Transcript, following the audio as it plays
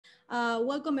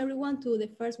Welcome everyone to the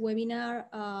first webinar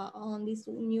on this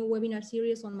new webinar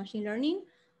series on machine learning.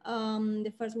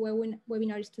 The first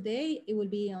webinar is today. It will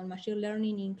be on machine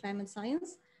learning in climate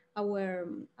science.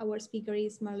 Our speaker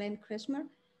is Marlene Kretschmer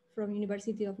from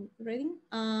University of Reading.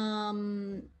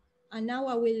 And now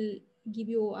I will give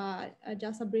you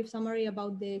just a brief summary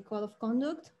about the code of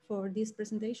conduct for this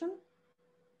presentation.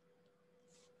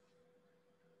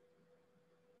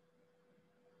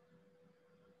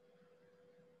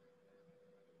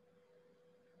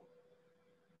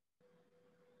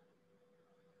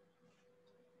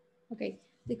 Okay,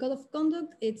 the code of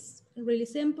conduct, it's really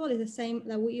simple. It's the same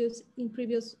that we use in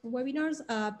previous webinars.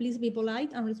 Please be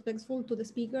polite and respectful to the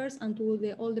speakers and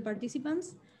to all the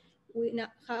participants.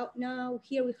 Now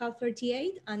here we have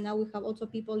 38, and now we have also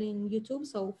people in YouTube.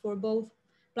 So for both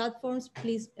platforms,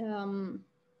 please,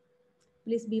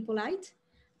 please be polite.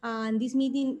 And this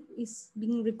meeting is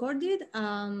being recorded.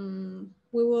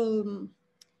 We will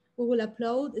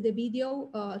upload the video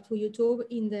to YouTube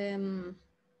in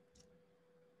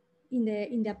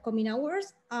the upcoming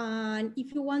hours. And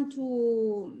if you want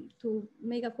to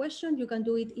make a question, you can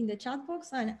do it in the chat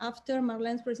box. And after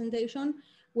Marlene's presentation,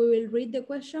 we will read the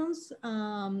questions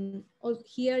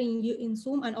here in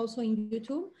Zoom and also in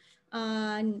YouTube.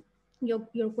 And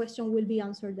your question will be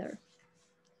answered there.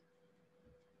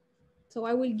 So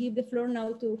I will give the floor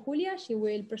now to Julia. She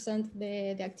will present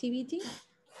the activity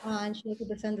and she will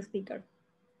present the speaker.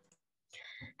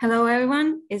 Hello,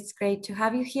 everyone. It's great to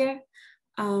have you here.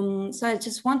 So I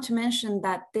just want to mention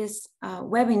that this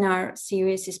webinar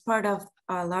series is part of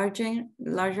a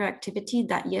larger activity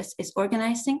that YES is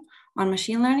organizing on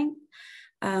machine learning.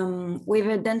 We've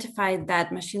identified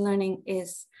that machine learning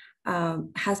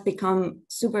has become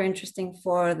super interesting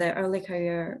for the early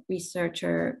career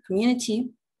researcher community.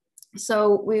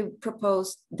 So we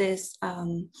proposed this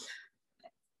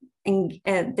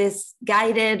this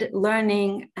guided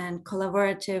learning and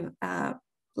collaborative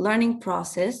learning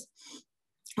process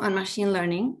on machine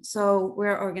learning. So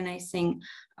we're organizing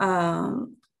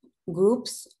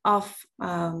groups of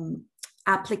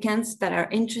applicants that are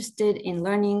interested in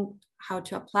learning how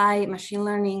to apply machine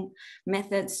learning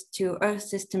methods to Earth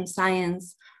system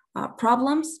science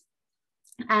problems.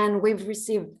 And we've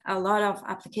received a lot of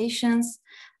applications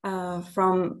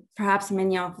from perhaps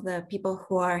many of the people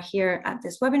who are here at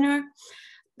this webinar.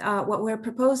 What we're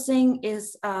proposing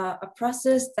is a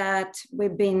process that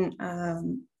we've been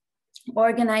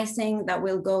organizing that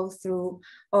will go through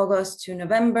August to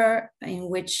November, in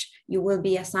which you will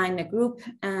be assigned a group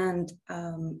and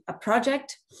a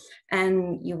project,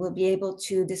 and you will be able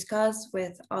to discuss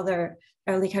with other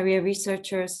early career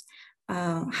researchers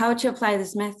how to apply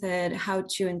this method, how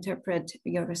to interpret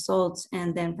your results,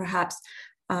 and then perhaps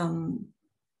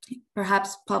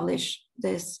publish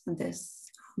this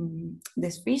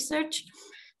research.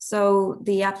 So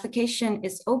the application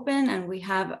is open, and we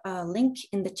have a link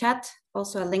in the chat,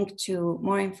 also a link to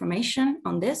more information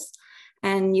on this.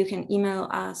 And you can email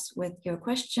us with your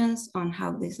questions on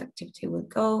how this activity will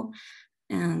go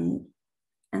and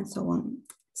so on.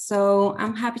 So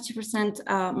I'm happy to present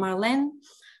Marlene.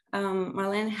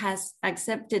 Marlene has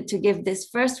accepted to give this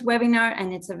first webinar,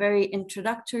 and it's a very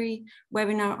introductory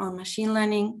webinar on machine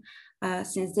learning.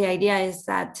 Since the idea is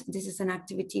that this is an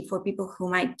activity for people who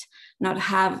might not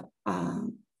have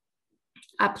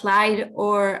applied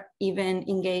or even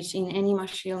engaged in any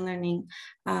machine learning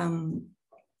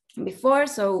before.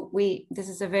 So this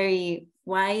is a very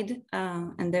wide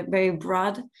and a very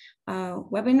broad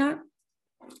webinar.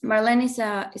 Marlene is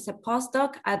a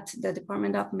postdoc at the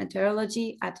Department of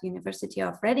Meteorology at the University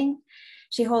of Reading.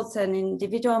 She holds an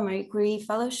individual Marie Curie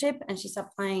fellowship, and she's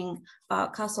applying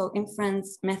causal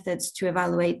inference methods to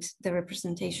evaluate the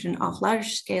representation of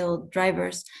large-scale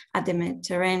drivers at the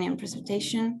Mediterranean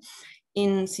precipitation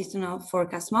in seasonal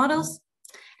forecast models.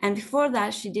 And before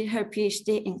that, she did her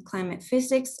PhD in climate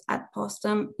physics at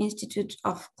Potsdam Institute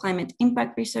of Climate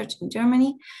Impact Research in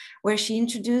Germany, where she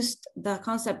introduced the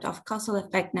concept of causal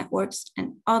effect networks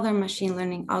and other machine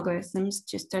learning algorithms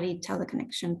to study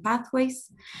teleconnection pathways.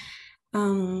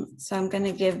 So I'm going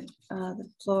to give the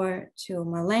floor to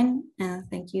Marlene, and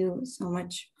thank you so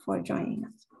much for joining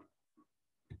us.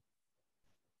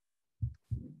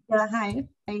 Yeah, hi,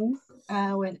 thanks.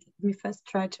 Let me first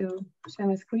try to share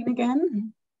my screen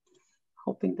again.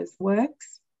 Hoping this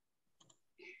works.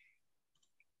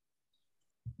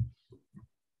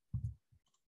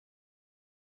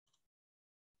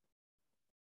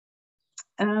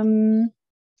 So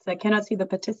I cannot see the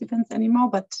participants anymore,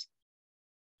 but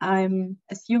I'm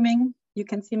assuming you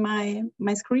can see my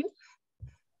screen.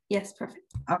 Yes, perfect.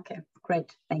 Okay,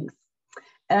 great, thanks.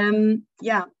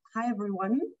 Yeah, hi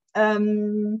everyone.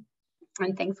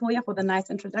 And thanks, Hoya, for the nice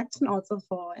introduction, also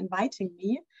for inviting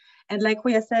me. And like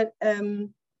Hoya said,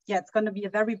 yeah, it's going to be a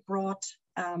very broad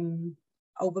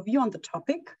overview on the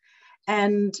topic.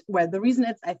 And well, the reason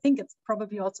is I think it's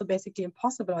probably also basically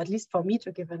impossible, or at least for me,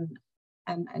 to give an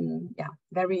yeah,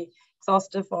 very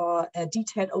exhaustive or a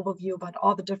detailed overview about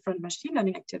all the different machine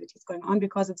learning activities going on,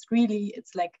 because it's really,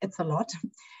 it's a lot.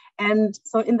 And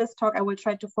so in this talk, I will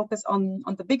try to focus on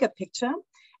the bigger picture,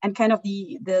 and kind of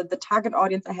the target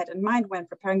audience I had in mind when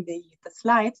preparing the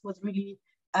slides was really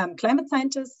climate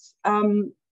scientists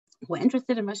who are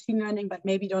interested in machine learning, but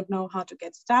maybe don't know how to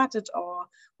get started, or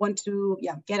want to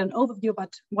get an overview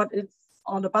about what it's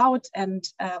all about and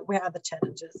where are the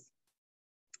challenges.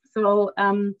 So,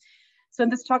 so in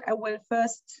this talk, I will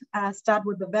first start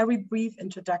with a very brief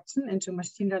introduction into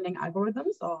machine learning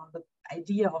algorithms, or the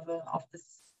idea of this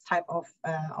type of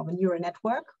a neural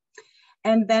network.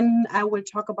 And then I will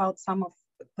talk about some of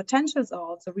the potentials or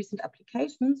also recent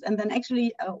applications. And then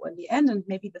actually at the end, and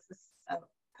maybe this is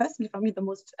personally for me the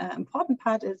most important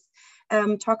part, is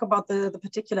talk about the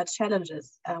particular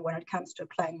challenges when it comes to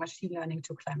applying machine learning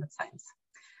to climate science.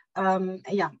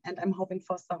 Yeah, and I'm hoping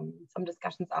for some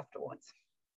discussions afterwards.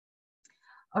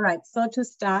 All right, so to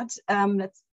start,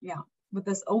 let's with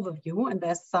this overview, and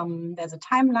there's a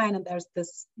timeline, and there's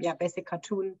this basic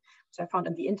cartoon which I found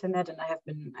on the internet, and I've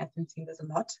been seeing this a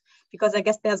lot, because I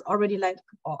guess there's already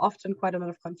often quite a lot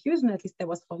of confusion, at least there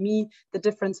was for me, the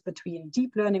difference between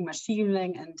deep learning, machine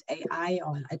learning, and AI,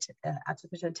 or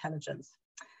artificial intelligence.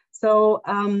 So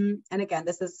and again,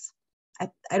 this is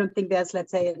I don't think there's,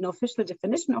 let's say, an official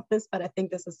definition of this, but I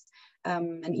think this is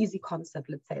an easy concept,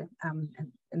 let's say,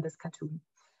 in this cartoon.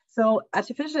 So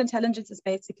artificial intelligence is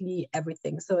basically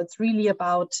everything. So it's really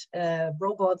about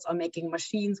robots, or making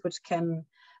machines which can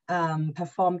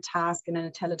perform tasks in an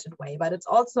intelligent way, but it's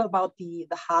also about the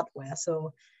hardware.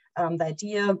 So the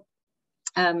idea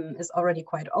is already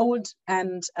quite old,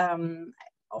 and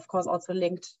of course also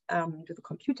linked to the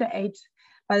computer age,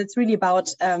 but it's really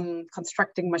about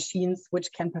constructing machines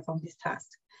which can perform these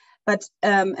tasks. But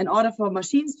in order for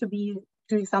machines to be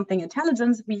doing something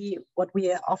intelligent, what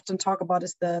we often talk about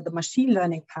is the machine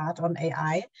learning part on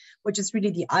AI, which is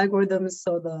really the algorithms,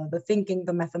 so the thinking,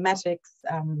 the mathematics,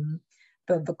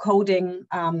 the coding,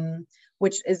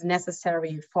 which is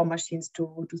necessary for machines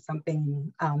to do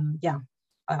something,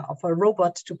 or for a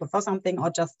robot to perform something, or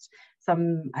just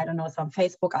some, I don't know, some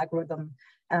Facebook algorithm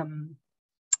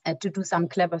to do some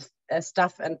clever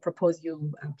stuff and propose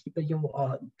you people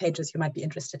or pages you might be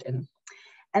interested in.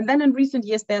 And then in recent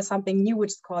years, there's something new,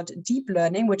 which is called deep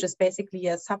learning, which is basically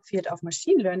a subfield of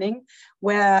machine learning,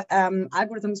 where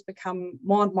algorithms become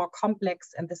more and more complex.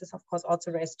 And this is, of course,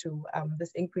 also raised to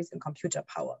this increase in computer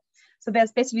power. So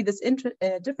there's basically this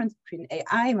difference between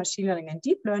AI, machine learning, and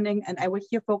deep learning. And I will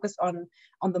here focus on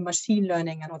the machine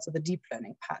learning and also the deep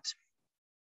learning part.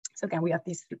 So again, we have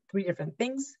these three different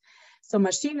things. So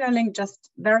machine learning, just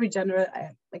very general.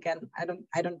 Again,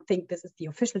 I don't think this is the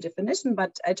official definition,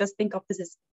 but I just think of this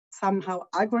as somehow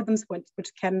algorithms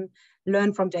which can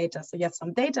learn from data. So you have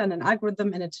some data and an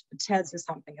algorithm, and it tells you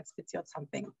something, it spits out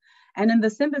something. And in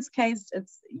the simplest case,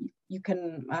 you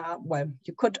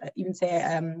could even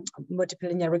say multiple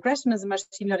linear regression is a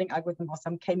machine learning algorithm, or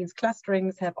some k-means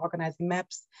clusterings have organizing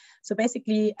maps. So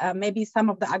basically, maybe some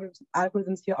of the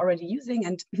algorithms you're already using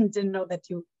and didn't know that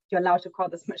you're allowed to call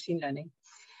this machine learning.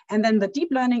 And then the deep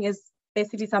learning is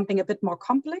basically something a bit more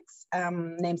complex,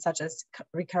 names such as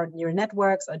recurrent neural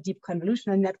networks or deep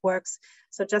convolutional networks.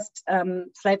 So just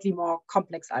slightly more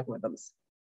complex algorithms.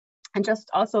 And just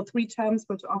also three terms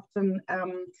which often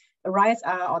arise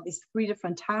are these three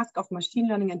different tasks of machine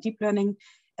learning and deep learning,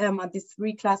 are these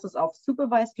three classes of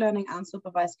supervised learning,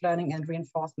 unsupervised learning, and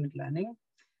reinforcement learning.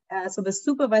 So the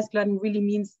supervised learning really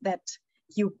means that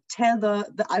you tell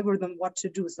the algorithm what to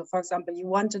do. So for example, you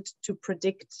wanted to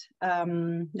predict,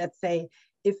 let's say,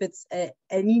 if it's a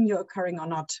El Nino occurring or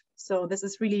not. So this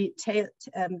is really to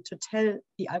tell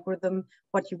the algorithm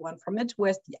what you want from it.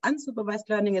 Whereas the unsupervised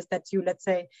learning is that let's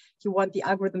say, you want the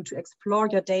algorithm to explore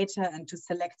your data and to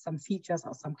select some features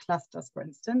or some clusters, for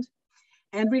instance.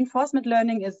 And reinforcement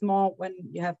learning is more when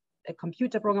you have a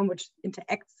computer program which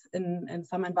interacts in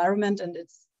some environment, and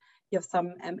you have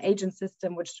some agent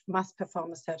system which must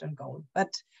perform a certain goal.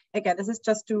 But again, this is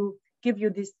just to give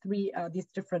you these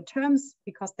different terms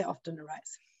because they often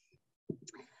arise.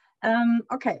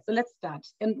 Okay, so let's start.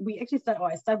 And we actually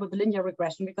I start with the linear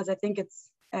regression because I think it's,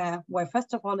 well,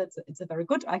 first of all, it's a very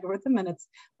good algorithm and it's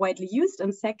widely used.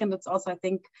 And second, it's also, I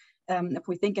think, if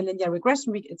we think in linear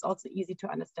regression, it's also easy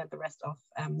to understand the rest of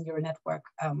neural network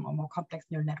or more complex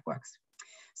neural networks.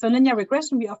 So in linear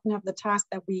regression, we often have the task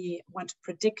that we want to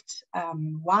predict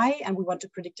y, and we want to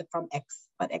predict it from x,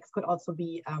 but x could also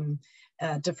be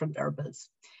different variables.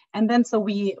 And then so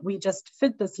we just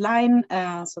fit this line.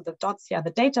 So the dots here are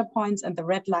the data points, and the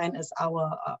red line is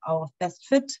our best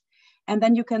fit. And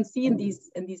then you can see in these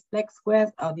black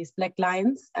squares, or these black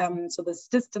lines, so this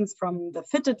distance from the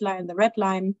fitted line, the red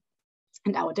line,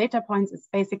 and our data points is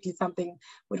basically something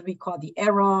what we call the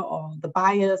error or the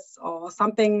bias or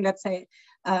something, let's say,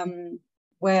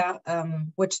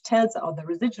 which tells, or the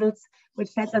residuals,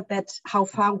 which tells us that how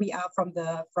far we are from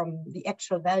the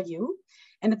actual value.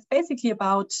 And it's basically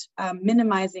about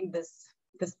minimizing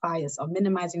this bias, or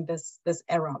minimizing this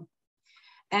error.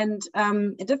 And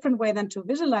a different way then to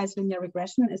visualize linear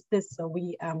regression is this. So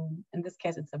we, in this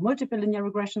case, it's a multiple linear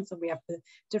regression. So we have the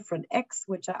different x,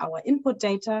 which are our input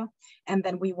data. And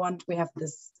then we have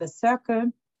this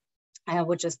circle,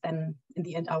 which is then in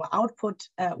the end our output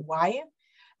y.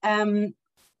 And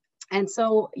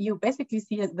so you basically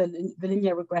see the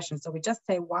linear regression. So we just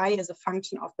say y is a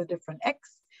function of the different x.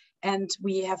 And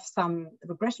we have some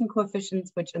regression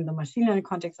coefficients, which in the machine learning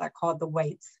context are called the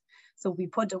weights. So we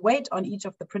put a weight on each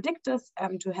of the predictors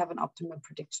to have an optimal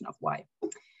prediction of y.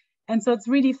 And so it's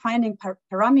really finding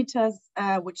parameters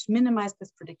which minimize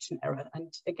this prediction error.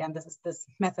 And again, this is this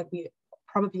method we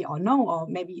probably all know, or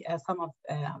maybe some of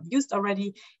used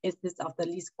already, is this of the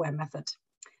least square method.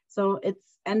 So it's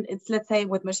let's say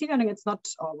with machine learning, it's not,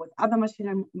 or with other machine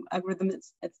learning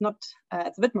algorithms, it's not,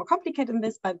 it's a bit more complicated than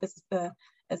this, but this is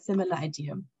a similar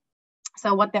idea.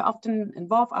 So what they often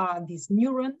involve are these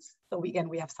neurons. So again,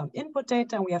 we have some input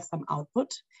data and we have some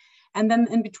output. And then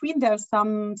in between, there's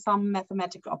some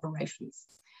mathematical operations.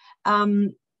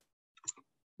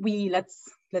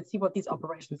 Let's see what these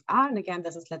operations are. And again,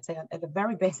 this is, let's say, at a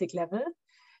very basic level.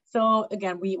 So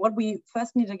again, what we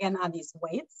first need again are these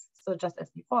weights. So just as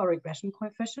before, regression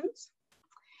coefficients.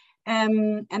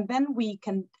 And then we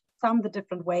can sum the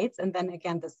different weights, and then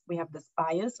again we have this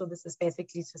bias. So this is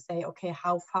basically to say, okay,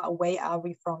 how far away are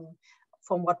we from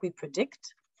what we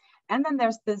predict? And then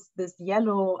there's this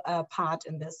yellow part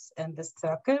in this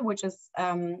circle, which is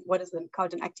what is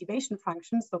called an activation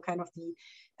function. So kind of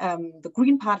the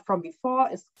green part from before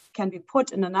can be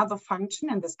put in another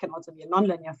function, and this can also be a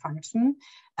nonlinear function,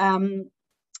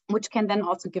 which can then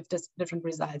also give this different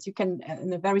results. You can,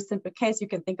 in a very simple case, you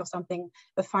can think of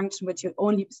a function which you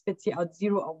only spits you out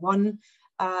 0 or 1.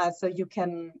 So you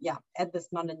can, add this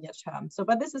nonlinear term. So,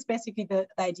 but this is basically the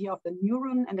idea of the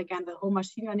neuron. And again, the whole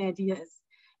machine learning idea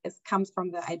comes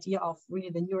from the idea of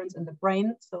really the neurons in the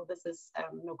brain. So this is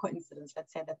no coincidence,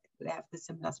 let's say, that they have this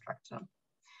similar structure.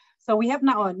 So we have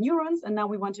now our neurons, and now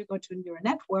we want to go to a neural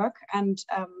network. And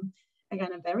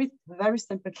again, a very, very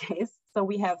simple case. So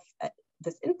we have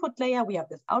this input layer, we have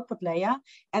this output layer,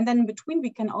 and then in between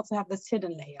we can also have this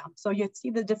hidden layer. So you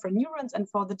see the different neurons, and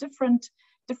for the different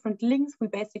links, we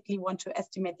basically want to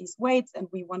estimate these weights, and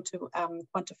we want to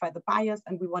quantify the bias,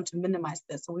 and we want to minimize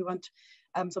this. So we want,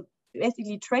 so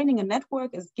basically training a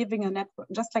network is giving a network,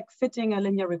 just like fitting a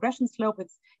linear regression slope,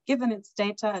 it's given its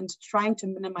data and trying to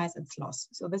minimize its loss.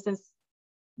 So this is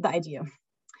the idea.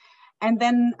 And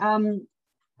then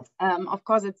of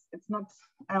course, it's not,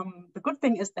 the good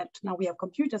thing is that now we have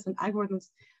computers and algorithms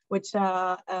which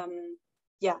are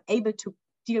able to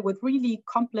deal with really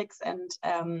complex and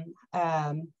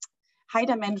high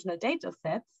dimensional data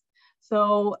sets.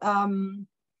 So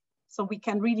so we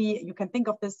can really, you can think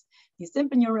of the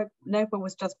simple neural network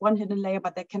with just one hidden layer,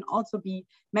 but there can also be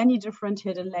many different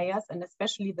hidden layers, and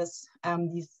especially this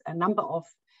number of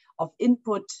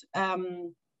input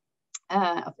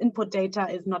data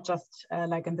is not just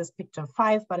like in this picture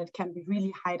 5, but it can be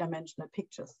really high dimensional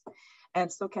pictures,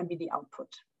 and so can be the output.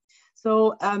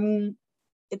 So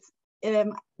it's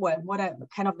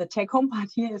kind of the take home part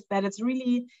here is that it's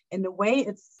really, in a way,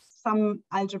 it's some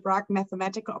algebraic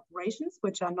mathematical operations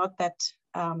which are not that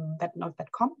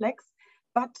complex,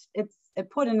 but it's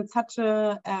put in such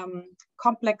a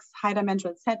complex high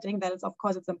dimensional setting that it's, of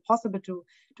course, it's impossible to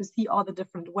see all the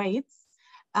different weights.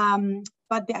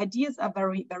 But the ideas are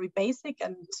very, very basic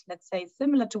and, let's say,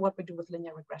 similar to what we do with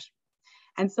linear regression.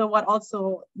 And so what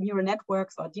also neural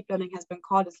networks or deep learning has been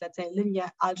called is, let's say,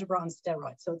 linear algebra on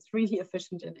steroids. So it's really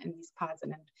efficient in these parts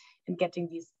and in getting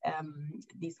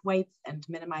these weights and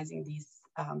minimizing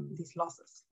these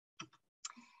losses.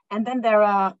 And then there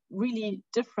are really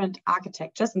different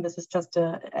architectures, and this is just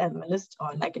a list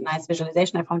or like a nice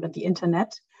visualization I found on the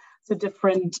internet. So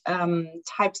different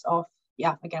types of,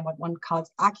 again, what one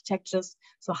calls architectures.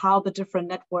 So how the different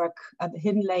network, the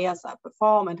hidden layers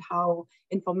perform, and how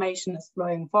information is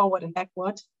flowing forward and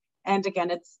backward. And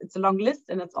again, it's a long list,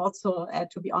 and it's also,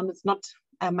 to be honest, not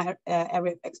my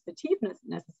area of expertise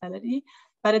necessarily,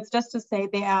 but it's just to say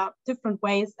there are different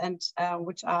ways and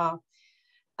which are,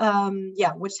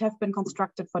 which have been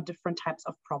constructed for different types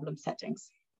of problem settings.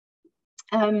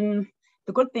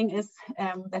 The good thing is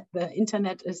that the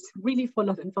internet is really full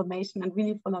of information and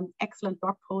really full of excellent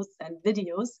blog posts and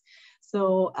videos.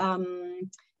 So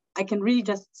I can really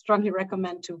just strongly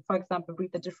recommend to, for example,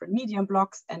 read the different Medium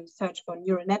blogs and search for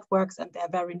neural networks, and they're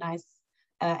very nice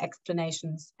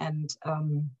explanations. And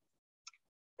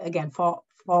again, for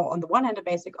on the one hand, a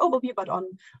basic overview, but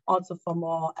also for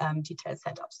more detailed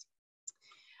setups.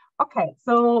 Okay,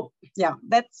 so yeah,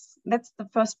 that's the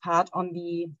first part on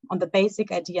the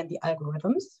basic idea and the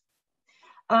algorithms.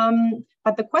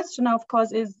 But the question now, of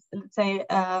course, is, let's say,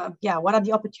 what are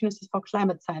the opportunities for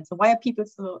climate science? So why are people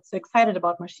so excited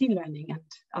about machine learning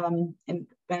and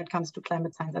when it comes to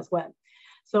climate science as well?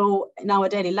 So in our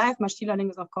daily life, machine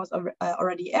learning is, of course,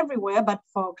 already everywhere, but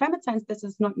for climate science, this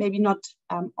is maybe not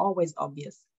always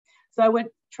obvious. So I would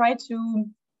try to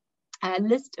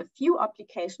list a few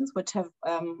applications which have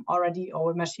already,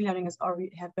 or machine learning has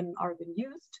already been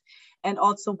used, and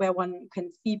also where one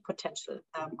can see potential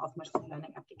of machine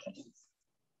learning applications.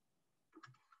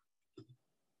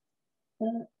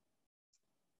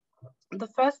 The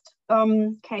first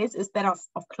case is that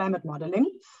of climate modeling.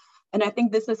 And I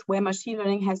think this is where machine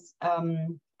learning has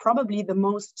probably the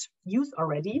most use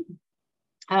already.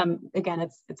 Again,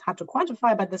 it's hard to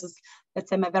quantify, but this is, let's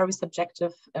say, my very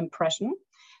subjective impression.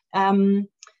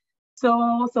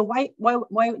 So why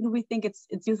do we think it's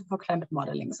useful for climate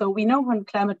modeling? So we know when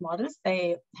climate models,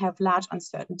 they have large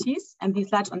uncertainties, and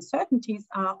these large uncertainties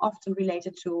are often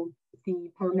related to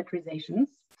the parameterizations,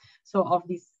 so of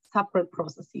these separate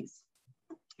processes.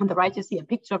 On the right, you see a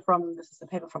picture from, this is a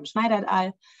paper from Schneider et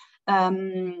al.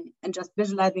 And just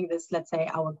visualizing this, let's say,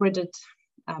 our gridded,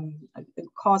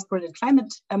 coarse gridded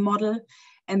climate model.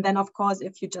 And then, of course,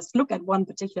 if you just look at one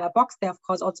particular box, there are, of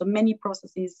course, also many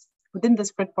processes within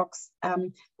this grid box,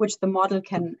 which the model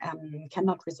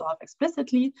cannot resolve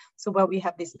explicitly. So where we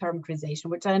have this parameterization,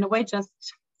 which are in a way just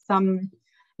some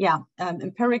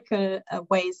empirical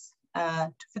ways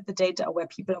to fit the data, where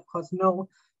people, of course, know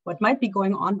what might be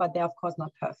going on, but they're, of course,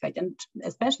 not perfect. And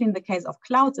especially in the case of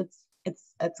clouds,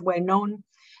 it's well known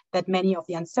that many of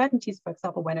the uncertainties, for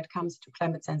example, when it comes to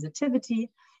climate sensitivity,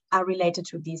 are related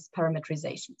to these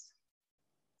parameterizations.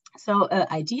 So an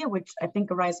idea which I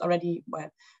think arose already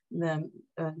 10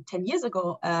 years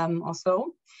ago or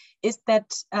so, is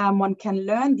that one can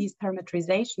learn these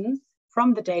parameterizations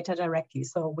from the data directly.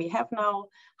 So we have now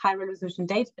high resolution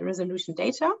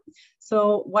data.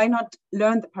 So why not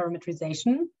learn the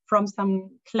parameterization from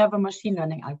some clever machine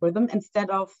learning algorithm instead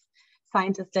of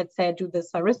scientists, let's say, do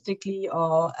this heuristically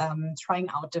or trying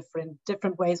out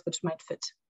different ways which might fit.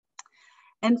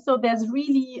 And so there's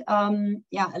really a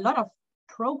lot of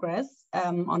progress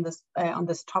on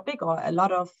this topic, or a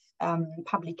lot of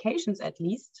publications at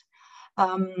least.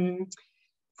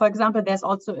 For example, there's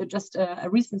also just a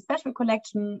recent special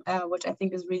collection, which I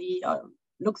think is really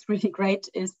looks really great,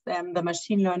 is the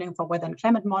machine learning for weather and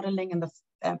climate modeling in the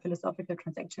philosophical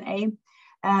transaction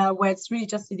A, where it's really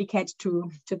just dedicated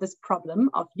to this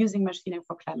problem of using machine learning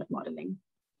for climate modeling.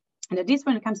 And at least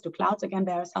when it comes to clouds, again,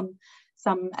 there are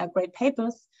some great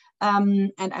papers.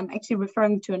 And I'm actually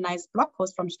referring to a nice blog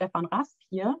post from Stefan Rask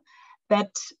here,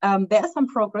 that there is some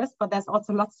progress, but there's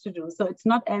also lots to do. So it's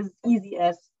not as easy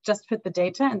as just fit the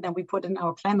data and then we put in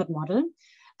our climate model.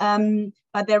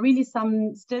 But there are really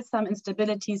still some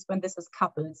instabilities when this is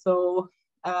coupled. So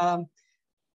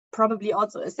probably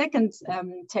also a second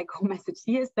take-home message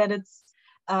here is that it's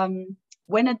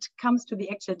when it comes to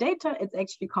the actual data, it's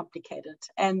actually complicated.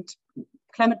 And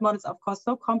climate models are, of course,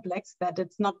 so complex that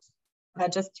it's not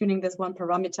just tuning this one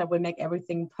parameter will make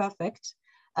everything perfect.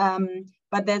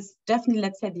 But there's definitely,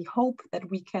 let's say, the hope that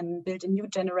we can build a new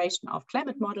generation of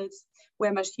climate models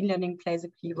where machine learning plays a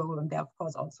key role. And there are, of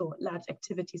course, also large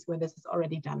activities where this is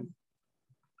already done.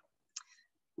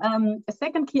 A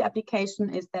second key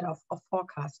application is that of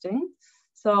forecasting.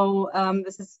 So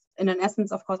this is, in an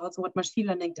essence, of course, also what machine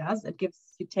learning does. It gives,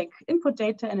 you take input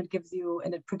data and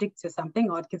it predicts you something,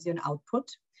 or it gives you an output.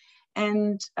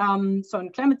 And so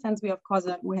in climate science, we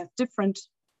have different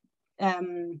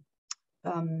time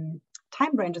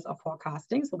ranges of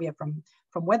forecasting. So we have from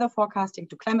weather forecasting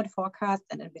to climate forecast,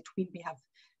 and in between we have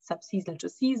subseasonal to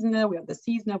seasonal, we have the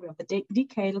seasonal, we have the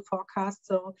decadal forecast.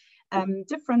 So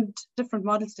different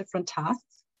models, different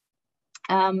tasks.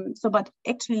 But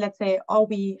actually, let's say all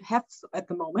we have at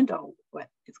the moment, or well,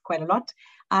 it's quite a lot,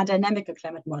 are dynamical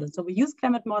climate models. So we use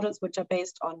climate models which are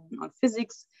based on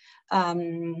physics,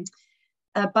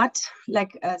 But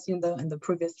like as in the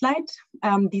previous slide,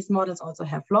 these models also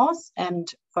have flaws and,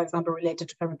 for example, related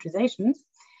to parameterizations.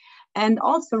 And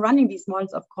also running these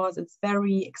models, of course, it's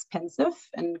very expensive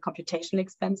and computationally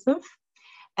expensive.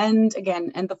 And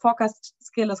again, and the forecast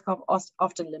skill is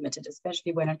often limited,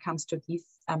 especially when it comes to these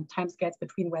timescales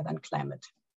between weather and climate.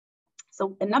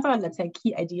 So another, let's say,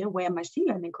 key idea where machine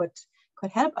learning could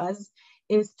help us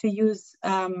is to use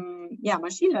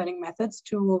machine learning methods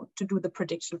to do the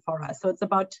prediction for us. So it's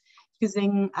about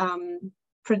using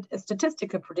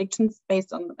statistical predictions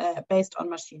based on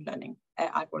machine learning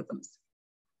algorithms.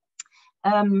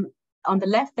 On the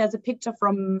left, there's a picture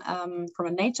from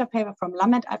a Nature paper from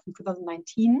Lamed from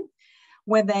 2019,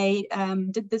 where they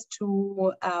did this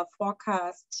to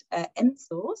forecast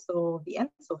ENSO, so the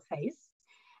ENSO phase.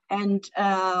 And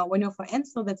when you're for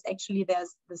ENSO, that's actually,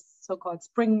 there's this so-called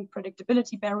spring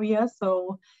predictability barrier.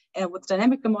 So with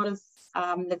dynamical models,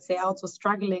 let's say, also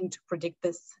struggling to predict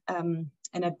this in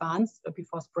advance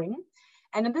before spring.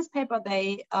 And in this paper,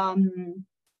 they,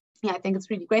 I think it's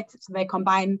really great. So they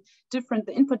combine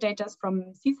the input data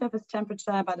from sea surface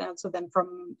temperature, but also then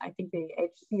from, I think the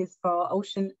HC is for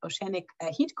oceanic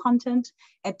heat content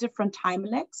at different time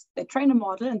lags. They train a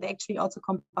model and they actually also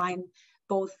combine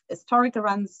both historical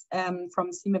runs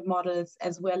from CMIP models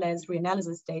as well as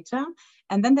reanalysis data.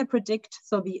 And then they predict,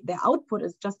 so their output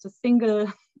is just a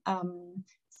single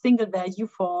value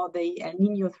for the El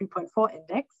Nino 3.4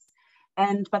 index.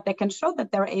 But they can show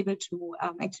that they're able to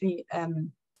actually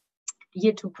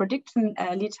year to prediction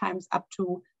lead times up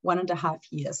to 1.5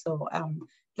 years. So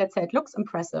let's say it looks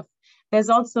impressive. There's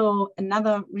also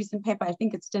another recent paper, I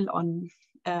think it's still on,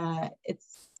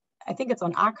 I think it's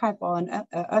on Archive or on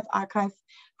Earth Archive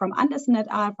from Anderson et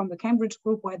al. From the Cambridge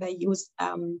group, where they use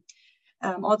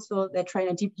also they train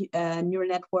a deep neural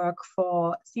network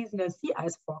for seasonal sea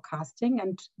ice forecasting,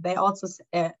 and they also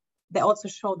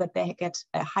show that they get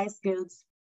high skills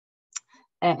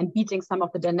and beating some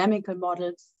of the dynamical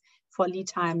models for lead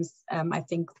times, I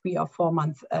think 3 or 4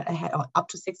 months ahead, or up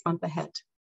to 6 months ahead.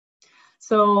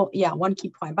 So yeah, one key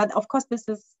point. But of course, this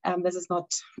is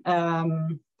not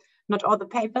all the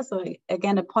papers. So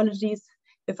again, apologies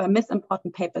if I miss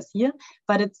important papers here.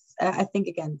 But it's I think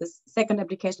again, this second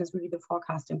application is really the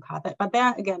forecasting part. But there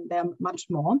are much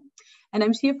more. And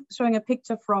I'm here showing a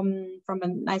picture from a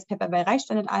nice paper by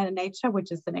Reichstein et al. In Nature,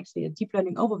 which is actually a deep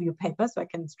learning overview paper. So I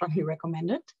can strongly recommend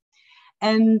it.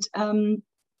 And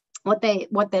what they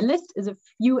list is a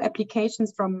few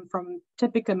applications from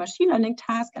typical machine learning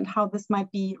tasks and how this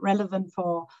might be relevant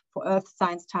for earth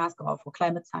science tasks or for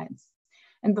climate science.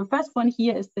 And the first one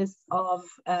here is this of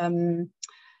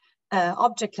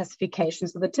object classification.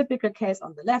 So the typical case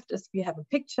on the left is we have a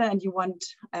picture and you want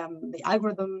the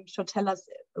algorithm should tell us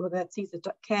whether it sees a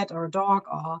cat or a dog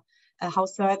or how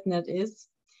certain it is.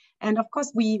 And of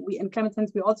course, we in climate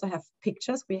science, we also have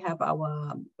pictures. We have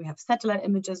satellite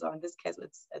images, or in this case,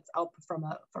 it's output from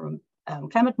a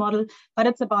climate model, but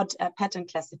it's about pattern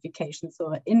classification.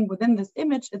 So within this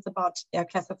image, it's about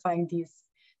classifying these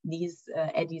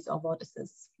eddies or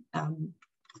vortices.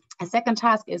 A second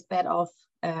task is that of,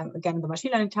 again, the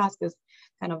machine learning task is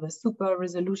kind of a super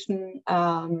resolution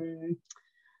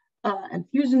and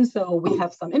fusion. So we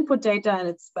have some input data, and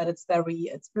it's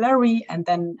blurry, and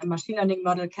then a machine learning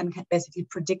model can basically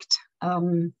predict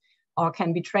or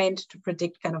can be trained to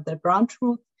predict kind of the ground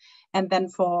truth. And then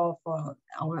for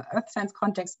our earth science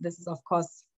context, this is of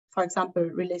course, for example,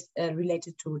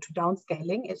 related to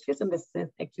downscaling issues, and this has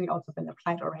actually also been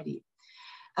applied already.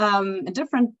 A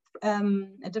different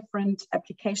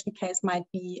application case might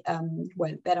be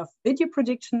that of video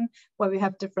prediction, where we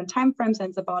have different time frames, and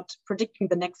it's about predicting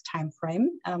the next time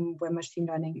frame, where machine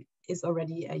learning is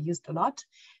already used a lot.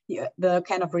 The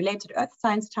kind of related earth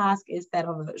science task is that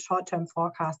of a short-term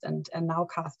forecast and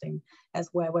nowcasting as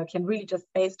well, where we can really just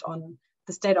based on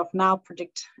the state of now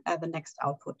predict the next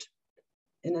output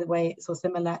in a way so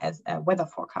similar as weather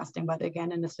forecasting, but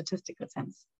again in a statistical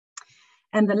sense.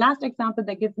 And the last example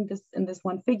they give in this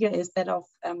one figure is that of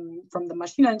from the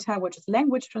machine learning task, which is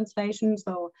language translation.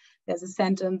 So there's a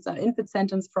sentence, an input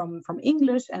sentence from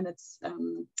English, and it's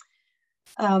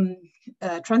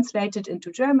translated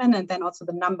into German, and then also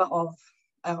the number of,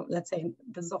 let's say,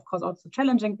 this is of course also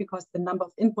challenging because the number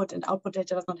of input and output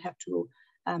data does not have to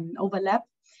overlap.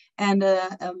 And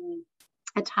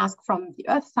a task from the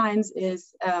earth science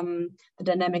is the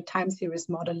dynamic time series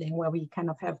modeling, where we kind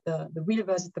of have the real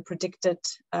versus the predicted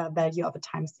value of a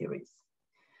time series.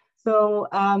 So,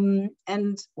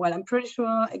 and well, I'm pretty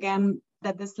sure, again,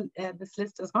 that this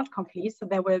list is not complete. So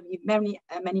there will be many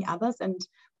others, and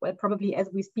well, probably as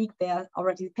we speak, there are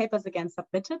already papers again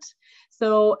submitted.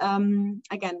 So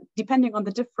again, depending on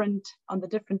the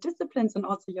different disciplines and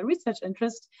also your research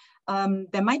interest,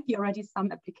 there might be already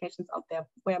some applications out there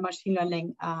where machine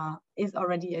learning is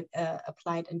already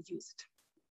applied and used.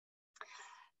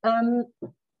 And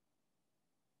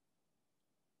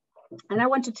I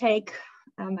want to take,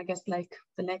 I guess, like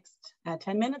the next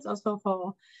 10 minutes or so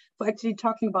for actually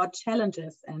talking about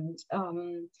challenges and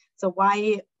so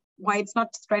why it's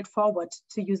not straightforward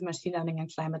to use machine learning in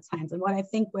climate science, and what I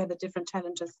think where the different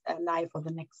challenges lie for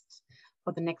the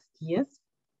next years.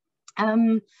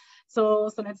 So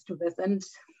let's do this. And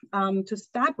to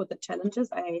start with the challenges,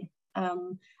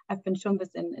 I've been shown this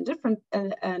in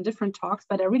different talks,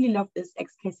 but I really love this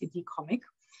XKCD comic,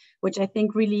 which I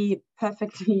think really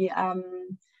perfectly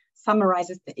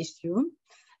summarizes the issue.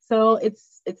 So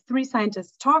it's three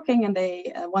scientists talking, and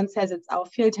one says our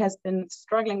field has been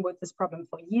struggling with this problem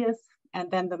for years. And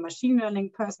then the machine learning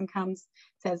person comes,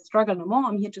 says, struggle no more,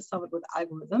 I'm here to solve it with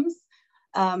algorithms.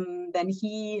 Then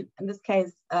he, in this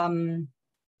case,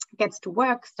 gets to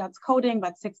work, starts coding,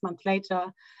 but 6 months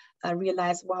later,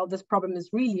 realize, wow, this problem is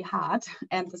really hard.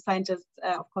 And the scientists,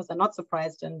 of course, are not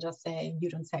surprised and just say, you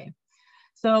don't say.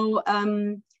 So,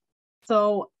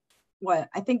 well,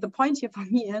 I think the point here for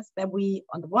me is that we,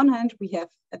 on the one hand, we have,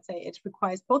 let's say, it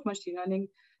requires both machine learning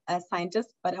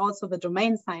scientists, but also the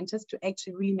domain scientists to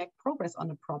actually really make progress on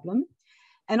a problem.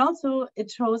 And also it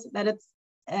shows that it's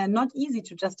not easy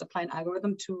to just apply an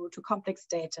algorithm to complex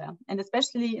data. And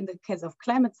especially in the case of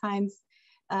climate science,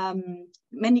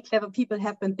 many clever people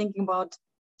have been thinking about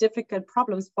difficult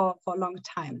problems for a long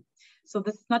time. So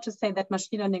this is not to say that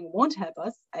machine learning won't help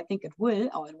us. I think it will,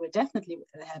 or it will definitely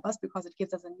help us because it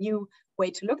gives us a new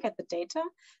way to look at the data.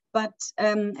 But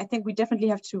I think we definitely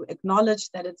have to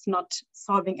acknowledge that it's not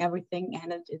solving everything,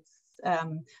 and it's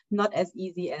not as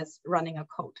easy as running a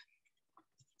code.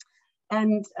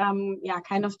 And yeah,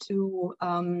 kind of to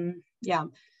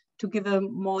give a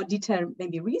more detailed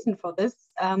maybe reason for this,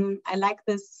 I like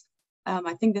this.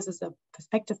 I think this is a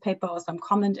perspective paper or some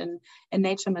comment in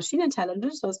Nature Machine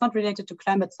Intelligence. So it's not related to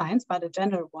climate science, but a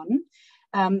general one.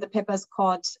 The paper is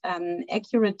called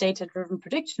Accurate Data-Driven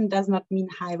Prediction Does Not Mean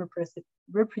High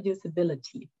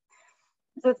Reproducibility.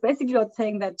 So it's basically about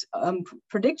saying that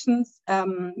predictions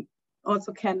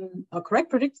also correct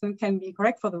predictions can be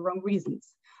correct for the wrong reasons.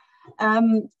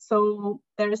 So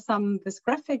there is this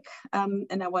graphic,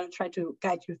 and I want to try to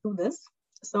guide you through this.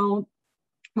 So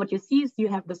what you see is you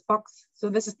have this box. So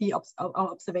this is our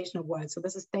observational world. So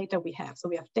this is data we have. So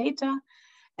we have data,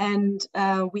 and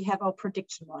we have our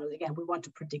prediction model. Again, we want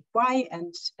to predict Y,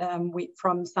 and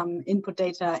from some input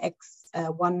data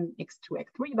X1, X2,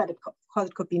 X3, but of course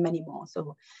it could be many more.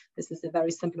 So this is a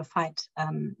very simplified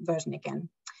version again.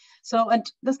 So, and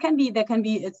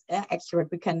it's accurate.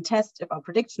 We can test if our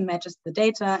prediction matches the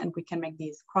data, and we can make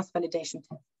these cross-validation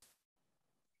tests.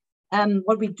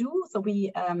 What we do, so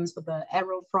so the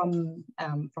arrow from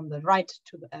the right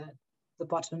to the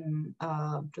bottom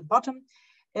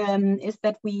is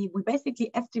that we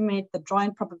basically estimate the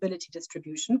joint probability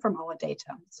distribution from our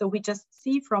data. So we just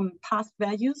see from past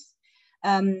values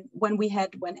when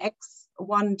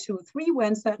X1, 2, 3 were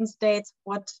in certain states,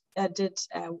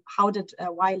 how did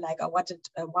Y like, or what did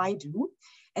Y do?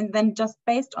 And then just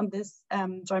based on this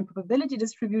joint probability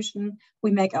distribution,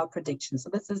 we make our predictions. So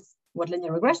this is what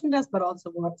linear regression does, but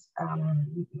also what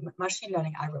machine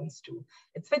learning algorithms do.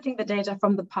 It's fitting the data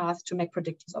from the past to make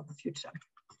predictions of the future.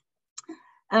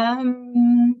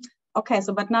 Okay,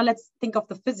 so but now let's think of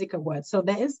the physical world. So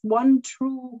there is one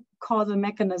true causal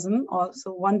mechanism, or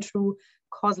so one true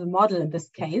causal model in this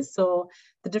case. So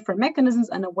the different mechanisms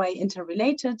are in a way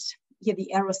interrelated. Here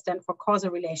the arrows stand for causal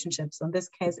relationships. So in this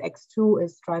case, X2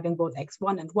 is driving both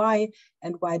X1 and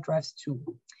Y drives 2.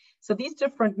 So these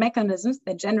different mechanisms,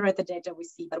 they generate the data we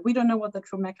see, but we don't know what the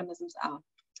true mechanisms are.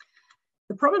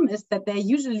 The problem is that they're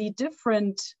usually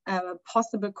different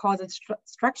possible causal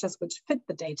structures which fit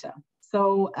the data.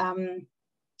 So in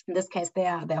this case, there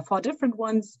are 4 different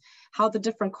ones, how the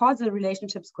different causal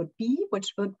relationships could be,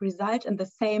 which would result in the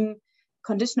same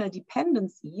conditional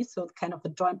dependency, so kind of the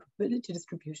joint probability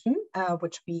distribution,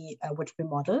 which we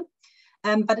model.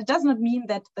 But it does not mean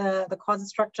that the causal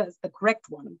structure is the correct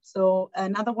one. So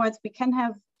in other words, we can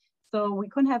have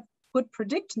good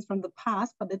predictions from the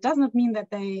past, but it does not mean that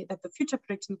the future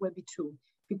predictions will be true,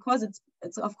 because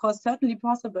it's of course certainly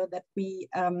possible that we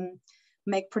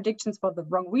make predictions for the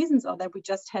wrong reasons, or that we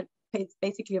just had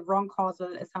basically wrong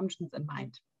causal assumptions in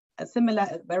mind. A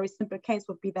very simple case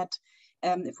would be that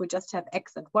if we just have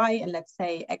X and Y, and let's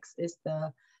say X is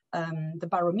the the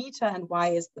barometer and y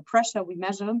is the pressure we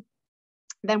measure,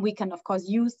 then we can of course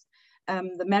use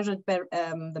the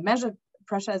measured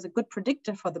pressure as a good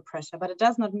predictor for the pressure, but it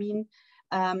does not mean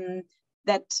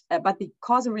but the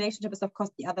causal relationship is of course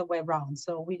the other way around.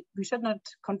 So we should not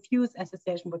confuse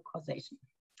association with causation.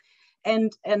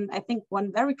 And I think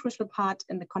one very crucial part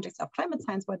in the context of climate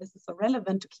science, why this is so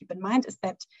relevant to keep in mind, is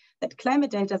that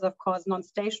climate data is of course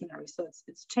non-stationary. So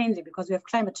it's changing because we have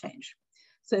climate change.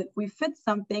 So if we fit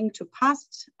something to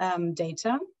past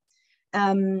data,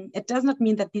 it does not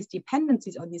mean that these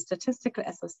dependencies or these statistical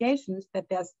associations that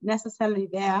there's necessarily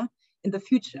there in the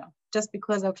future, just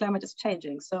because our climate is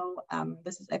changing. So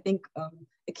this is, I think,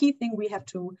 a key thing we have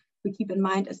to keep in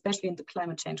mind, especially in the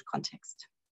climate change context.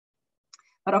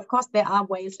 But of course, there are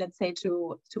ways, let's say,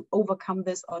 to overcome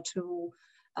this or to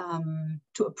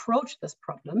approach this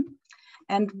problem.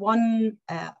 And one,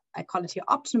 I call it here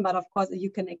option, but of course,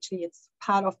 you can actually, it's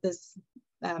part of this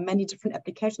many different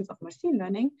applications of machine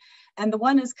learning. And the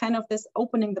one is kind of this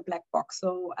opening the black box.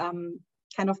 So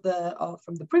kind of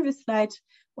from the previous slide,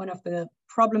 one of the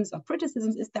problems or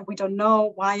criticisms is that we don't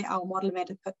know why our model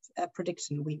made a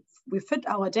prediction. We fit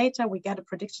our data, we get a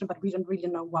prediction, but we don't really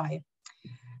know why.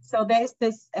 So there's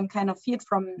this kind of field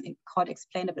called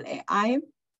explainable AI.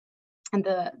 And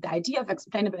the idea of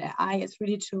explainable AI is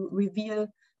really to reveal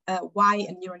why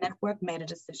a neural network made a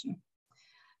decision.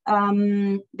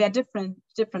 There are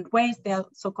different ways. There are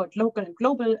so-called local and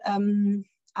global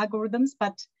algorithms,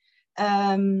 but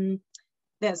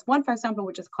there's one, for example,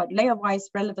 which is called layer-wise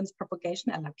relevance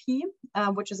propagation, LRP,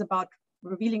 which is about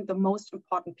revealing the most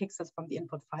important pixels from the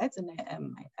input files. And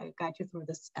I'll guide you through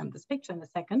this picture in a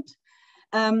second.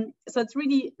 So it's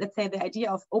really, let's say, the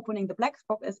idea of opening the black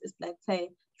box is, let's say,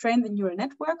 train the neural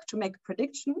network to make a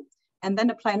prediction and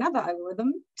then apply another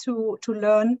algorithm to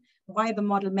learn why the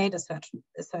model made a certain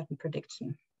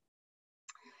prediction.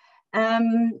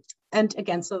 And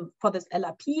again, so for this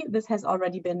LRP, this has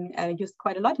already been used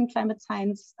quite a lot in climate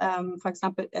science, for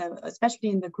example, especially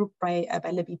in the group by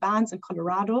Libby Barnes in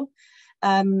Colorado.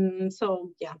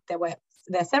 So yeah, there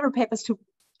are several papers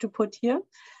to put here.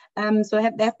 So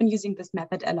they have been using this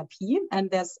method LRP, and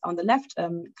there's on the left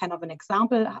kind of an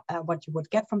example what you would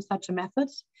get from such a method.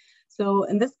 So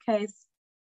in this case,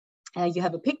 you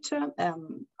have a picture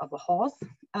of a horse,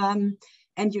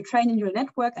 and you train a neural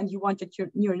network, and you want your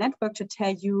neural network to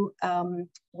tell you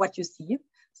what you see.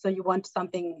 So you want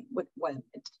something with, well,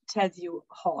 it tells you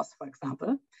horse, for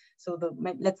example. So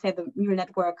let's say the neural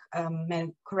network made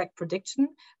a correct prediction,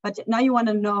 but now you want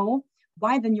to know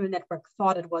why the neural network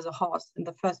thought it was a horse in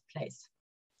the first place.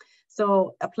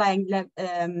 So applying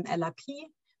LRP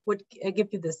would give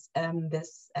you this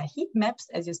heat maps,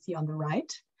 as you see on the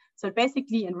right. So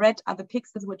basically in red are the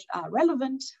pixels which are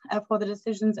relevant for the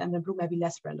decisions, and in blue maybe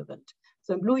less relevant.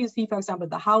 So in blue you see, for example,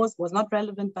 the house was not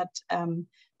relevant, but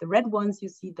the red ones you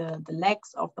see the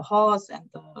legs of the horse and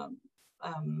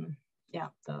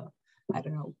I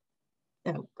don't know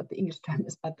what the English term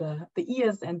is, but the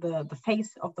ears and the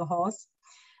face of the horse.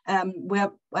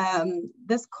 Where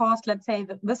this caused, let's say,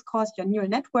 this caused your neural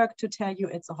network to tell you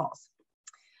it's a horse.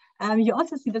 You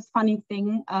also see this funny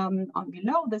thing on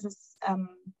below. This is,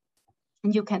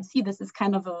 and you can see this is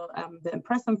kind of the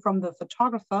impression from the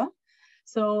photographer.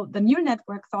 So the neural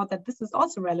network thought that this is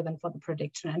also relevant for the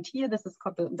prediction. And here, this is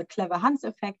called the clever Hans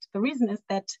effect. The reason is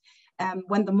that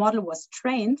when the model was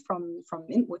trained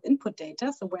with input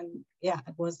data, so when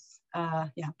it was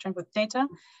trained with data,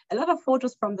 a lot of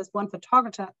photos from this one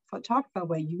photographer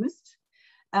were used.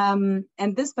 And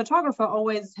this photographer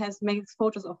always makes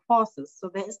photos of horses.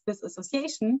 So there is this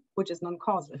association, which is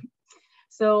non-causal.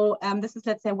 So this is,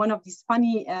 let's say, one of these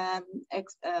funny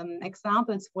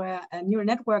examples where a neural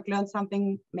network learned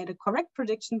something, made a correct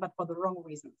prediction, but for the wrong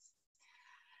reasons.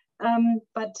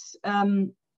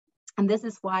 And this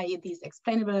is why these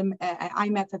explainable AI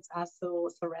methods are so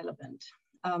relevant.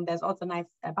 There's also a nice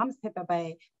BAMS paper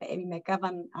by Amy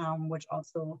McGovern, which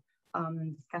also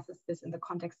discusses this in the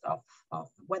context of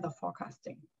weather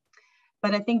forecasting.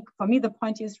 But I think for me, the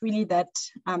point is really that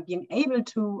being able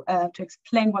to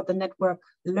explain what the network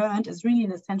learned is really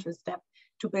an essential step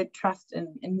to build trust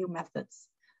in new methods.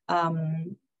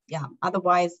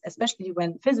 Otherwise, especially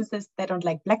when physicists, they don't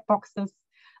like black boxes.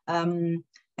 And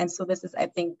so this is, I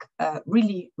think,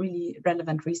 really, really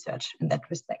relevant research in that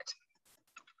respect.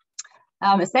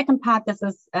 A second part, this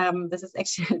is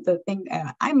actually the thing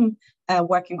I'm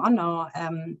working on now.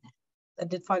 I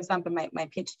did, for example, my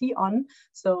PhD on.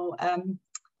 So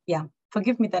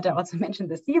forgive me that I also mentioned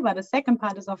this here, but the second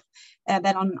part is of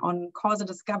that on causal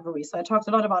discovery. So I talked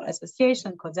a lot about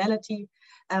association, causality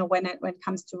when it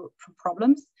comes to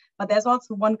problems, but there's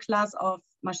also one class of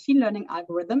machine learning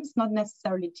algorithms, not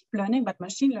necessarily deep learning, but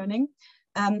machine learning,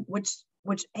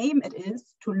 which aim it is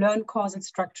to learn causal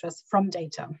structures from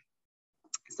data.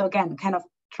 So again, kind of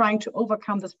trying to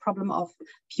overcome this problem of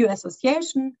pure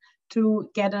association to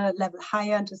get a level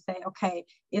higher and to say, okay,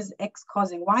 is X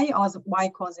causing Y or is Y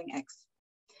causing X?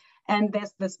 And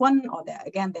there's this one, or there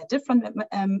are different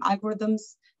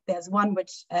algorithms. There's one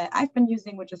which I've been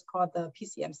using, which is called the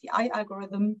PCMCI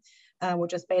algorithm,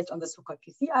 which is based on the so-called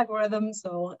PC algorithm.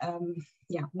 So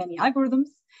yeah, many algorithms,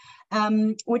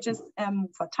 which is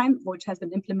for time, which has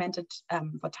been implemented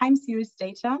for time series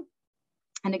data.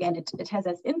 And again, it has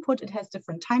as input, it has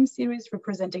different time series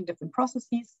representing different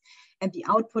processes, and the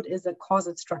output is a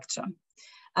causal structure.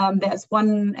 There's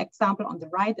one example on the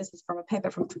right. This is from a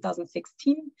paper from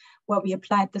 2016, where we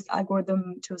applied this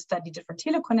algorithm to study different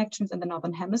teleconnections in the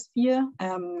Northern Hemisphere.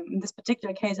 In this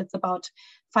particular case, it's about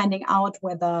finding out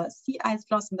whether sea ice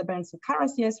loss in the Barents-Kara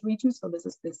sea ice region, so this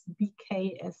is this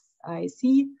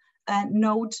BKSIC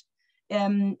node,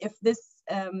 if this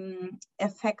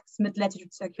affects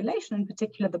mid-latitude circulation, in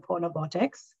particular the polar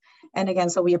vortex. And again,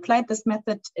 so we applied this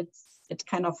method. It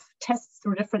kind of tests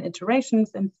through different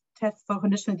iterations and tests for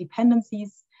conditional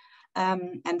dependencies,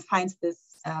 and finds this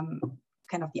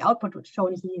kind of the output which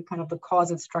shown here, kind of the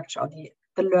causal structure, or the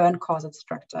learned causal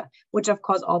structure, which of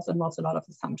course also involves a lot of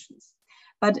assumptions.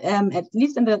 But at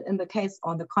least in the case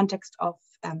on the context of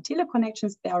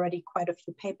teleconnections, there are already quite a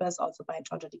few papers also by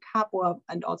Giorgio Di Capua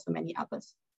and also many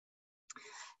others.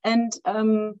 And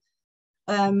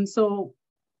so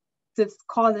this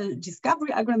causal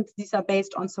discovery algorithms, these are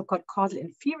based on so-called causal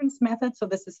inference methods. So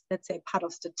this is, let's say, part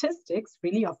of statistics,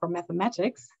 really, or from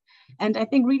mathematics. And I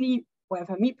think really, well,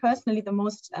 for me personally, the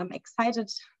most excited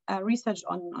research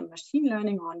on machine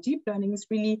learning or on deep learning is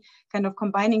really kind of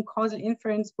combining causal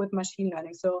inference with machine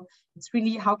learning. So it's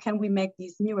really, how can we make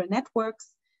these neural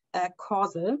networks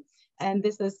causal? And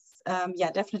this is,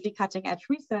 yeah, definitely cutting edge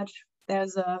research.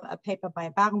 There's a paper by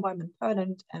Barenboim and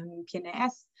Perland and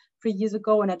PNAS 3 years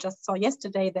ago, and I just saw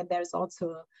yesterday that there's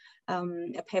also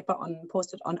a paper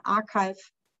posted on arXiv,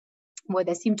 where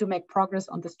they seem to make progress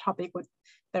on this topic with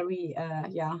very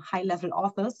high level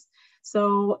authors.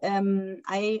 So I'm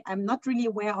not really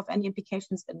aware of any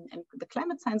implications in the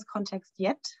climate science context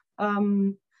yet.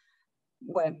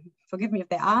 Well, forgive me if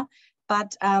there are,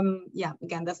 but yeah,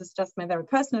 again, this is just my very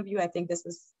personal view. I think this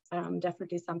is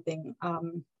definitely something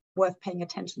worth paying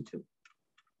attention to.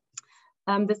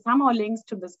 This somehow links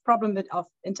to this problem of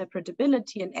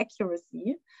interpretability and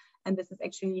accuracy. And this is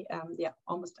actually, yeah,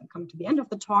 almost come to the end of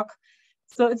the talk.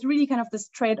 So it's really kind of this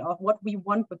trade-off, what we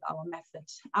want with our method.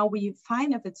 Are we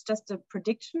fine if it's just a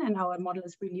prediction and our model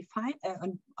is really fine,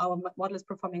 and our model is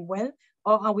performing well,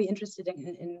 or are we interested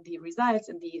in the results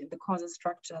and the causal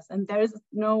structures? And there's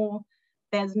no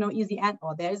easy answer,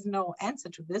 or there is no answer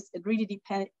to this. It really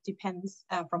depends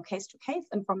from case to case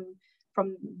and from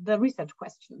the research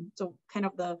question. So kind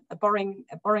of a boring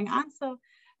answer,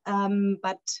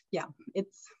 but yeah,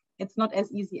 it's not as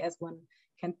easy as one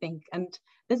can think. And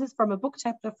this is from a book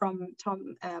chapter from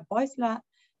Tom Beusler,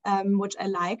 which I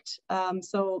liked.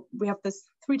 So we have this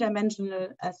three-dimensional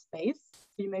space.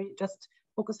 So you may just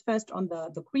focus first on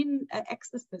the green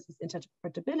axis. This is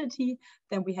interpretability.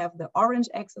 Then we have the orange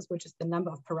axis, which is the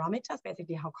number of parameters,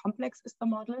 basically how complex is the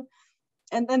model.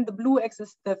 And then the blue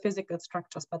axis, the physical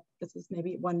structures, but this is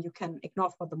maybe one you can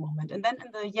ignore for the moment. And then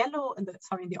in the yellow, in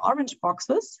the orange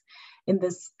boxes, in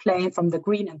this plane from the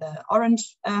green and the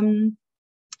orange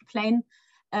plane,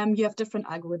 you have different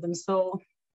algorithms. So,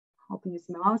 hoping you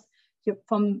see my mouse.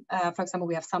 For example,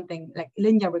 we have something like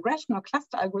linear regression or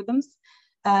cluster algorithms.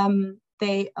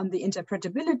 They, on the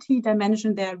interpretability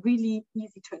dimension, they're really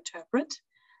easy to interpret.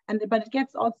 But it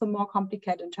gets also more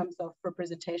complicated in terms of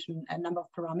representation and number of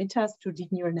parameters to deep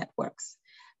neural networks.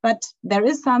 But there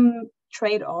is some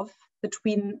trade-off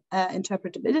between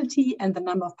interpretability and the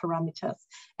number of parameters.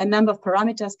 And number of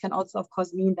parameters can also, of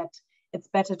course, mean that it's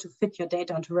better to fit your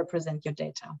data and to represent your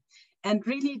data. And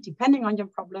really, depending on your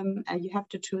problem, you have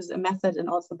to choose a method and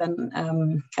also then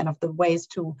kind of the ways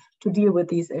to deal with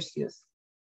these issues.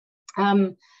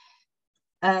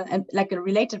 And like a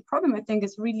related problem, I think,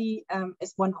 is really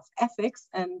is one of ethics.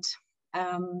 And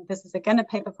this is again a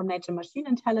paper from Nature Machine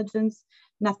Intelligence,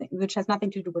 which has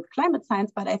nothing to do with climate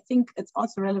science, but I think it's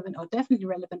also relevant, or definitely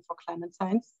relevant, for climate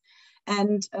science.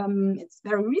 And it's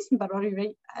very recent, but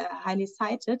already highly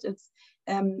cited. It's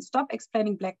stop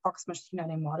explaining black box machine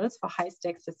learning models for high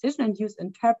stakes decision and use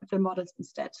interpretive models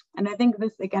instead. And I think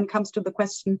this again comes to the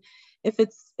question: if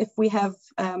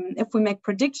we make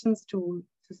predictions to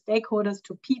stakeholders,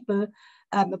 to people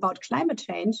about climate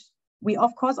change, we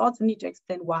of course also need to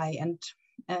explain why. And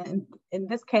in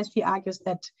this case, she argues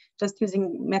that just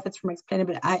using methods from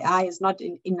explainable AI is not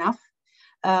enough.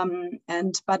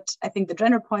 But I think the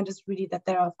general point is really that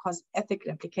there are, of course,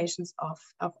 ethical implications of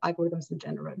algorithms in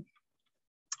general.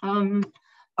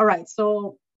 All right,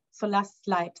 so last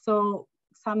slide. So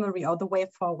summary or the way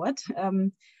forward.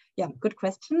 Yeah, good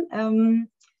question.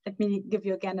 Let me give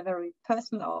you again a very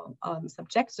personal or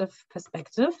subjective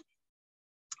perspective.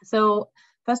 So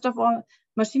first of all,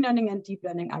 machine learning and deep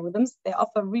learning algorithms, they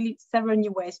offer really several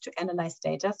new ways to analyze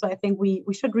data. So I think we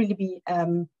should really be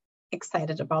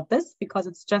excited about this because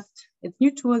it's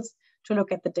new tools to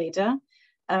look at the data.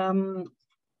 But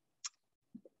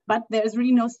there's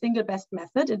really no single best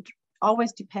method. It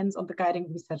always depends on the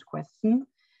guiding research question.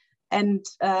 And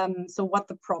so what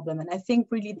the problem? And I think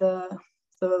really the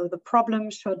problem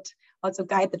should also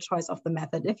guide the choice of the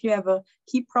method. If you have a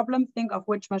key problem, think of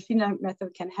which machine learning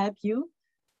method can help you,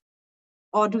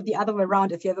 or do the other way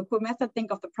around. If you have a poor method,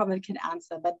 think of the problem it can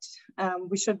answer. But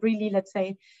we should really, let's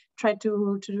say, try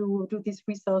to do these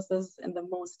resources in the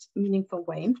most meaningful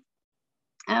way.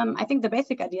 I think the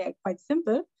basic idea is quite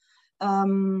simple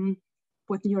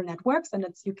with neural networks, and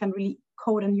you can really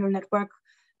code a neural network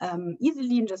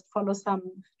easily and just follow some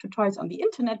tutorials on the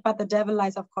internet, but the devil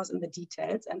lies, of course, in the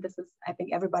details. And this is, I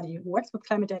think everybody who works with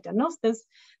climate data knows this,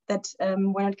 that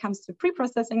when it comes to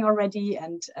pre-processing already,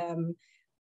 and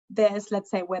there's, let's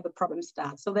say, where the problem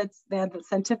starts. So there are the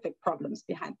scientific problems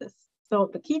behind this. So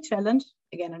the key challenge,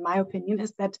 again, in my opinion,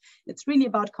 is that it's really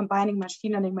about combining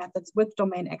machine learning methods with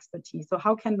domain expertise. So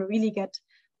how can we really get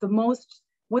the most,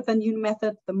 with a new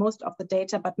method, the most of the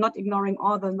data, but not ignoring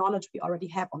all the knowledge we already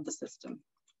have on the system?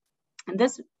 And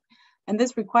this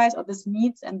requires, or this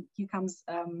needs, and here comes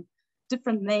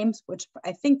different names, which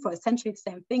I think for essentially the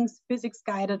same things: physics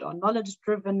guided or knowledge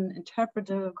driven,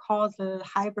 interpretive, causal,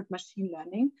 hybrid machine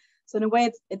learning. So in a way,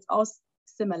 it's all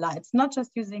similar. It's not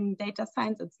just using data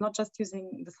science, it's not just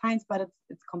using the science, but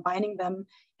it's combining them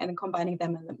and combining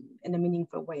them in a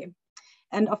meaningful way.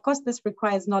 And of course, this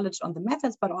requires knowledge on the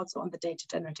methods, but also on the data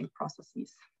generating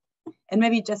processes. And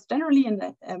maybe just generally in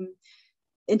the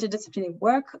interdisciplinary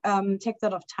work takes a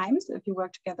lot of time. So if you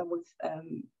work together with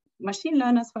machine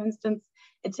learners, for instance,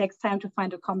 it takes time to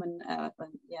find a common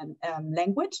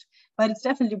language, but it's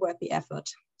definitely worth the effort.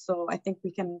 So I think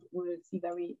we'll see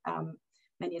very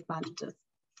many advantages.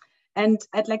 And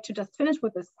I'd like to just finish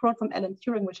with this quote from Alan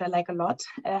Turing, which I like a lot.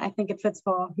 I think it fits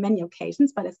for many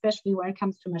occasions, but especially when it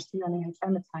comes to machine learning and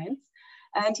climate science.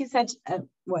 And he said,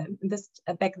 well, this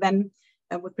back then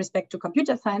with respect to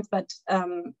computer science, but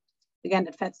again,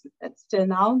 it fits still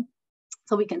now.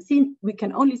 So we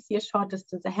can only see a short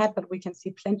distance ahead, but we can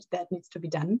see plenty that needs to be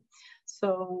done.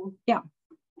 So yeah,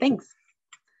 thanks.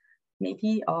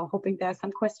 Maybe, or hoping there are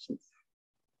some questions.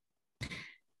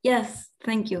 Yes,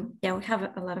 thank you. Yeah, we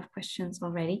have a lot of questions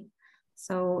already.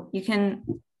 So you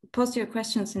can post your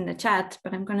questions in the chat,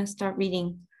 but I'm going to start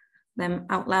reading them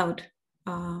out loud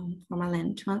for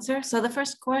Marlene to answer. So the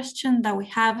first question that we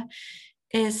have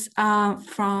is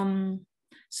from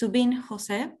Subin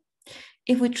Jose.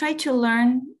 If we try to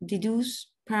learn deduce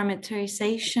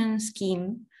parameterization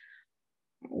scheme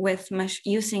with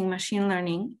using machine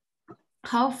learning,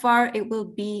 how far it will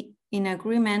be in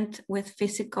agreement with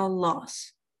physical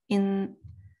laws? In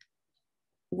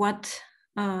what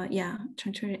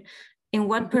in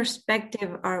what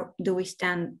perspective do we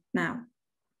stand now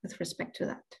with respect to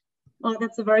that? Well,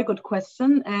 that's a very good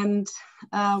question. And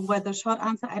well, the short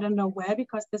answer, I don't know where,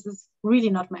 because this is really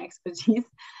not my expertise.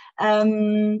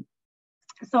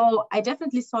 So I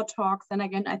definitely saw talks, and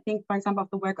again, I think, for example, of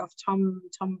the work of Tom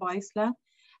Boisler,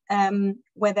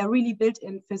 where they're really built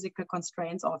in physical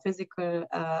constraints or physical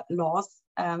laws,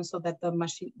 so that the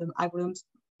algorithms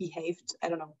behaved, I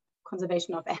don't know,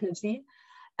 conservation of energy,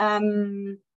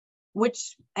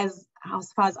 which, as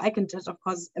far as I can judge, of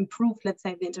course, improved, let's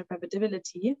say, the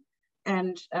interpretability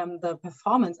and the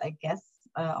performance, I guess,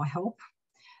 I hope.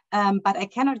 But I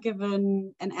cannot give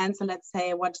an answer, let's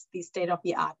say, what's the state of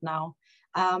the art now.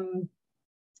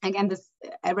 Again,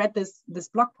 I read this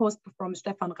blog post from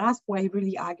Stefan Rasp, where he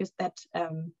really argues that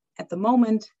at the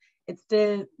moment, it's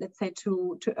still, let's say,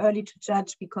 too early to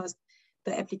judge, because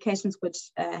the applications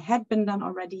which had been done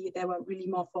already, they were really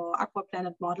more for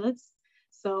aquaplanet models.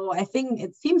 So I think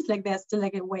it seems like there's still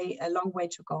like a long way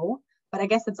to go. But I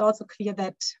guess it's also clear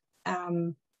that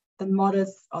the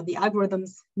models or the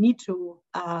algorithms need to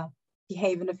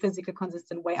behave in a physical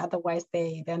consistent way. Otherwise,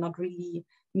 they're not really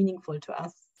meaningful to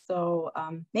us. So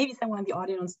maybe someone in the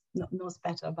audience knows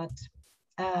better, but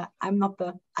I'm not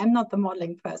the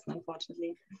modeling person,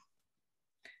 unfortunately.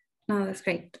 No, that's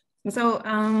great. So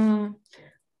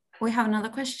we have another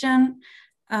question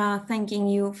thanking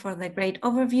you for the great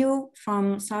overview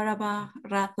from Saurabh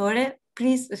Rathore.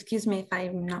 Please excuse me if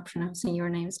I'm not pronouncing your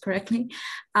names correctly.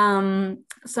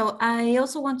 So I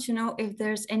also want to know if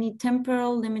there's any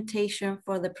temporal limitation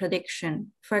for the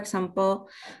prediction. For example,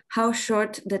 how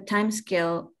short the time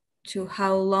scale to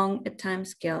how long a time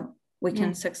scale we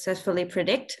can successfully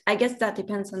predict. I guess that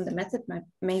depends on the method.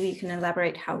 Maybe you can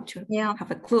elaborate how to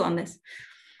have a clue on this.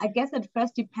 I guess it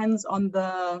first depends on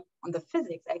the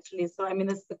physics, actually. So I mean,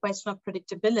 it's the question of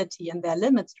predictability, and there are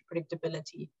limits to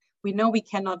predictability. We know we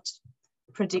cannot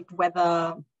predict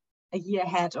weather a year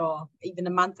ahead or even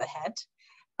a month ahead,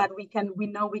 but we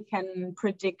know we can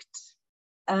predict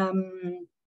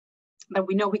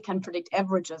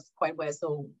averages quite well.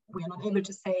 So we are not able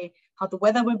to say how the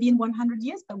weather will be in 100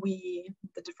 years, but the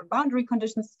different boundary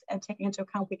conditions taking into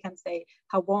account, we can say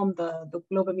how warm the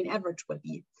global mean average will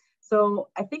be. So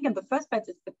I think in the first place,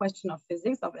 it's the question of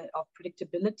physics, of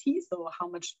predictability. So how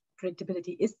much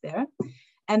predictability is there?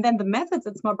 And then the methods,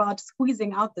 it's more about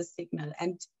squeezing out the signal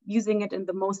and using it in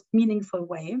the most meaningful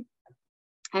way.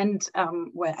 And I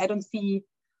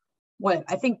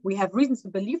think we have reasons to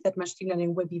believe that machine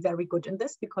learning will be very good in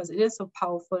this, because it is so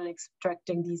powerful in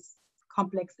extracting these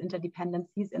complex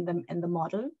interdependencies in the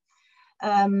model.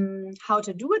 How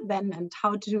to do it then, and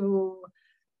how to,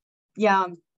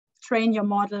 train your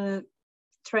model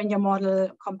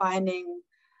combining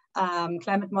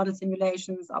climate model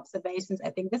simulations, observations. I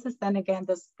think this is then again,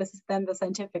 this is then the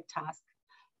scientific task.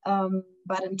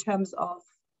 But in terms of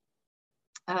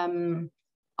the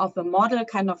model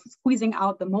kind of squeezing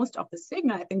out the most of the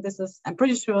signal, I think I'm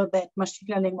pretty sure that machine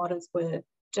learning models will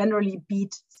generally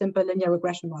beat simple linear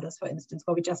regression models, for instance,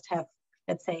 where we just have,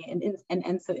 let's say, an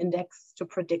ENSO index to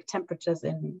predict temperatures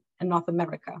in North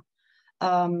America.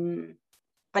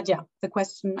 But yeah, the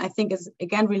question I think is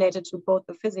again related to both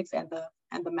the physics and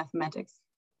the mathematics.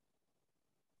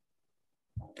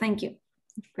 Thank you.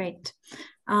 Great.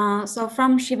 So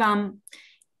from Shivam,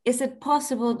 is it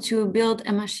possible to build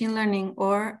a machine learning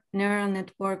or neural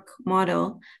network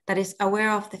model that is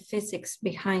aware of the physics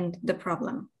behind the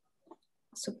problem?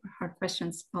 Super hard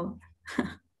questions, Paul.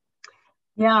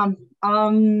 Yeah.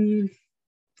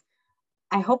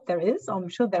 I hope there is, or I'm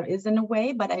sure there is in a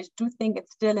way, but I do think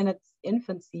it's still in its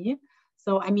infancy.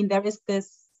 So, I mean, there is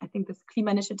this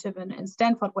Klima initiative in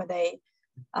Stanford where they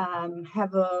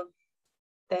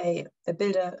they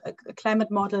build a climate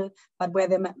model, but where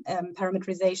the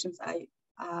parameterizations I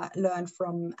learned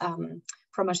from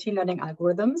machine learning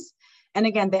algorithms. And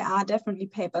again, there are definitely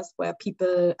papers where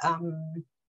people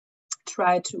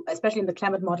try to, especially in the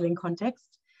climate modeling context,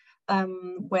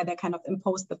 where they kind of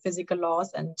impose the physical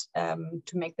laws and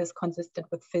to make this consistent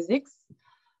with physics.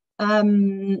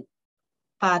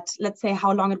 But let's say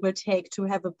how long it will take to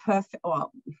have a perfect, or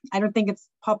I don't think it's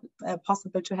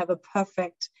possible to have a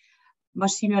perfect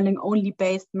machine learning only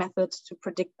based method to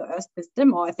predict the Earth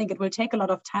system, or I think it will take a lot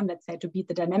of time, let's say, to beat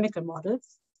the dynamical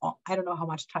models. Or I don't know how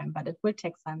much time, but it will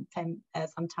take some time.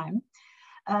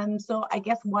 So I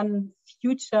guess one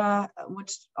future,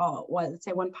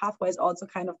 one pathway is also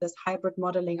kind of this hybrid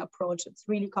modeling approach. It's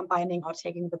really combining or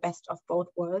taking the best of both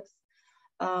worlds.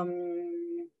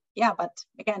 Yeah, but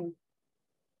again,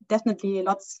 definitely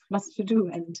lots to do,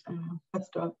 and lots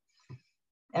to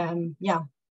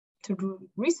to do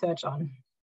research on.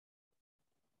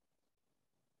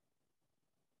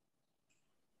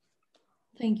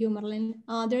 Thank you, Marlene.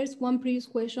 There's one previous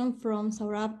question from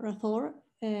Saurabh Rathore.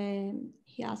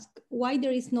 He asked why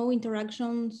there is no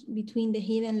interactions between the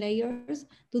hidden layers.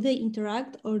 Do they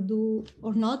interact or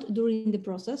not during the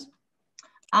process?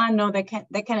 No, they can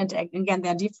interact. Again,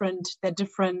 they're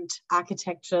different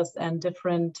architectures and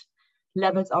different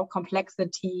levels of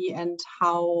complexity and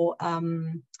how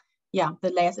the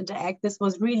layers interact. This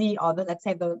was really, let's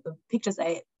say the pictures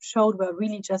I showed were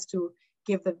really just to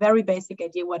give the very basic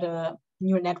idea what a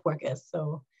neural network is.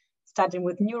 So starting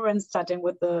with neurons, starting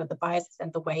with the biases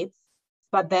and the weights,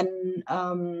 but then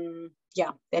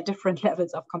there are different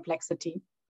levels of complexity.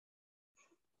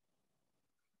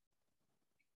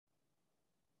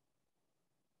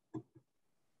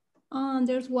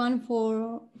 There's one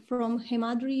from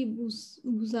Hemadri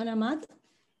Buzanamat.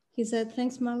 He said,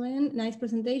 thanks, Marlene, nice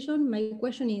presentation. My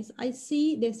question is, I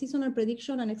see the seasonal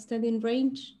prediction and extended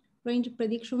range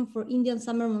prediction for Indian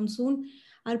summer monsoon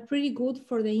are pretty good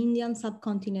for the Indian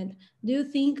subcontinent. Do you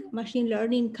think machine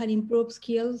learning can improve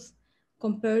skills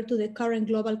compared to the current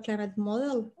global climate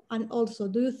model? And also,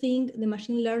 do you think the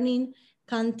machine learning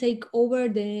can take over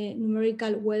the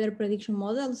numerical weather prediction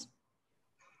models?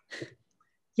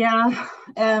 Yeah,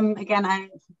 again, I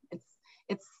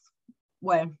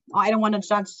don't want to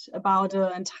judge about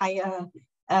the entire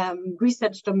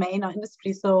research domain or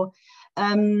industry. So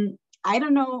I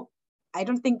don't know. I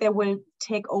don't think they will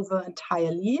take over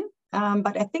entirely,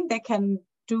 but I think they can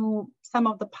do some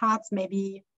of the parts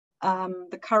maybe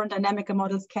the current dynamical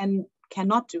models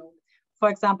cannot do. For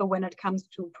example, when it comes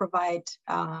to provide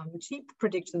cheap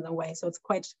predictions in a way. So it's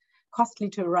quite costly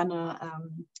to run a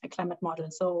climate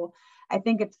model. So I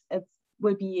think it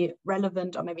will be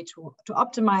relevant, or maybe to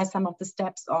optimize some of the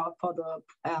steps, or for the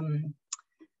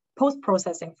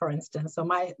post-processing, for instance. So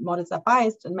my models are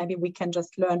biased, and maybe we can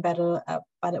just learn better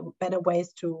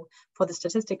ways for the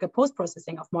statistical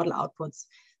post-processing of model outputs.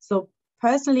 So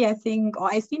personally, I think,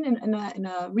 or I've seen in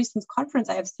a recent conference,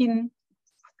 I have seen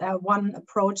one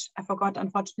approach, I forgot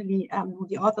unfortunately who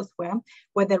the authors were,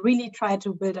 where they really try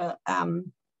to build a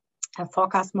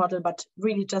forecast model, but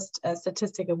really just a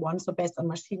statistical one, so based on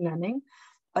machine learning.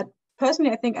 But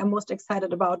personally, I think I'm most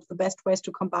excited about the best ways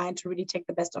to combine to really take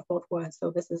the best of both worlds.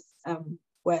 So this is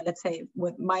where, let's say,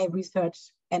 what my research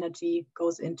energy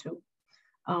goes into.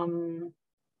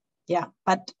 Yeah,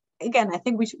 but again, I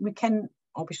think we can,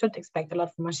 or we should expect a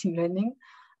lot from machine learning,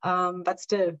 but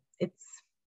still,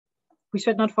 we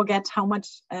should not forget how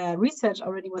much research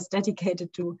already was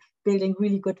dedicated to building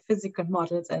really good physical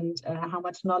models, and how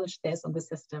much knowledge there's on the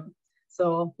system.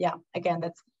 So yeah, again,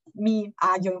 that's me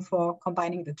arguing for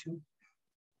combining the two.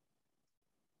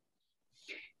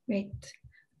 Great.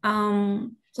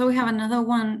 So we have another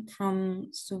one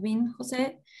from Subin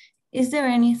Jose. Is there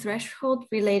any threshold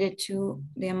related to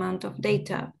the amount of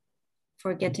data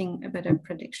for getting a better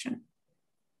prediction?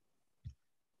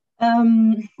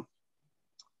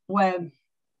 Well,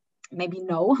 maybe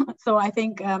no. So I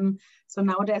think, so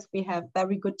nowadays we have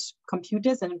very good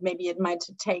computers, and maybe it might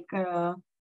take a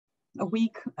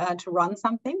week to run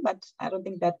something, but I don't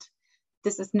think that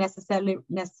this is necessarily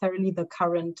the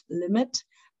current limit.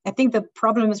 I think the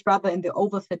problem is rather in the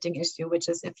overfitting issue, which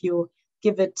is if you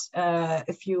give it,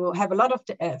 if you have a lot of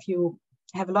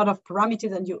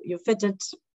parameters and you fit it,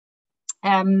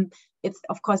 it's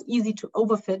of course easy to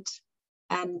overfit.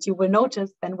 And you will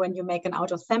notice then when you make an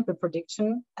out of sample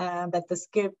prediction that the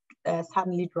skill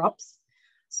suddenly drops.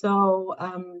 So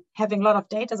having a lot of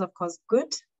data is of course good,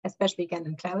 especially again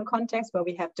in climate context, where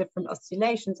we have different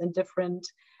oscillations and different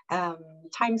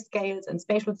time scales and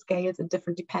spatial scales and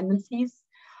different dependencies.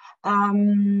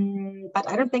 But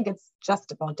I don't think it's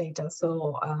just about data.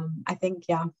 So I think,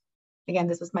 yeah, again,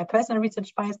 this is my personal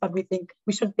research bias, but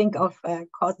we should think of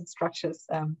causal structures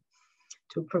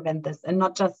to prevent this, and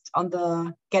not just on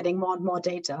the getting more and more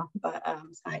data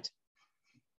side.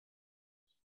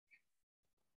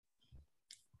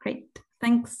 Great,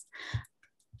 thanks.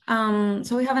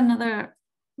 So we have another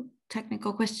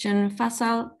technical question.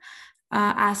 Faisal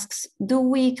asks, do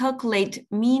we calculate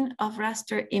mean of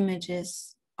raster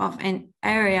images of an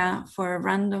area for a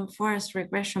random forest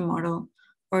regression model,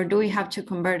 or do we have to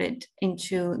convert it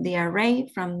into the array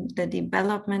from the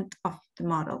development of the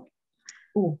model?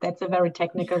 Oh, that's a very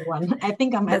technical one. I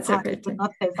think I might not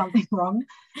say something wrong,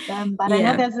 but yeah. I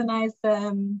know there's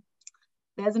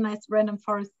a nice random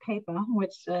forest paper,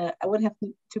 which I would have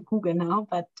to Google now,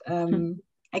 but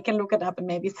I can look it up and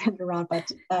maybe send it around.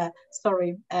 But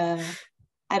sorry, I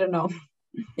don't know.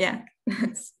 Yeah,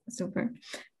 super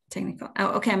technical. Oh,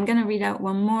 okay, I'm gonna read out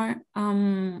one more.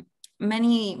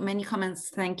 Many comments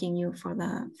thanking you for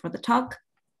the talk.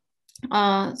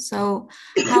 So,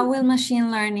 how will machine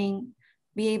learning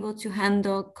be able to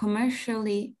handle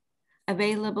commercially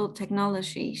available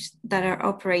technologies that are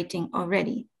operating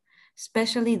already,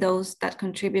 especially those that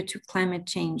contribute to climate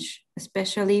change,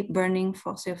 especially burning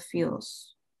fossil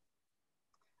fuels?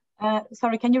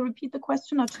 Sorry, can you repeat the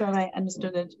question? Not sure I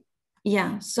understood it.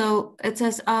 Yeah, so it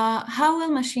says, how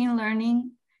will machine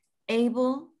learning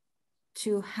able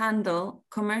to handle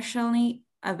commercially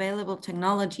available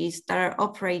technologies that are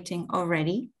operating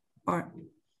already? Or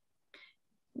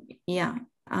yeah,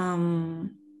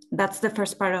 that's the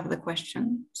first part of the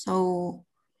question. So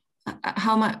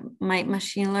how might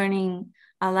machine learning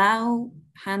allow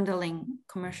handling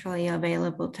commercially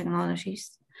available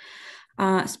technologies,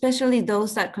 especially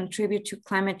those that contribute to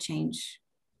climate change,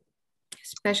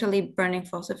 especially burning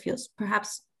fossil fuels?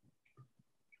 Perhaps,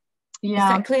 yeah.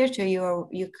 Is that clear to you, or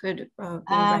you could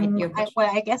rewrite your question? Well,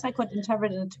 I guess I could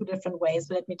interpret it in two different ways.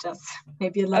 So let me just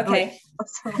maybe elaborate.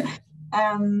 Okay.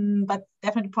 But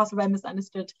definitely possible I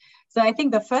misunderstood. So I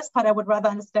think the first part I would rather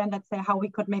understand, let's say, how we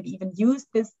could maybe even use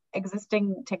this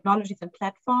existing technologies and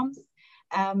platforms.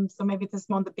 So maybe this is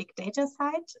more on the big data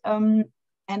side.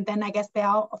 And then I guess there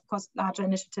are, of course, larger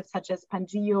initiatives such as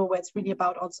Pangeo, where it's really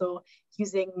about also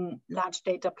using large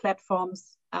data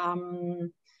platforms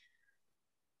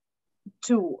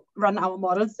to run our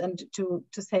models and to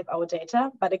save our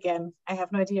data. But again, I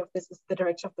have no idea if this is the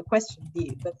direction of the question.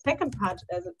 The second part,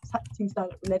 as it seems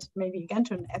related maybe again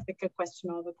to an ethical question,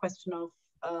 or the question of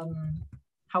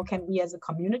how can we as a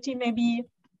community maybe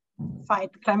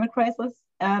fight the climate crisis?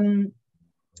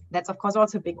 That's of course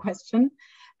also a big question.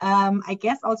 I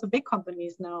guess also big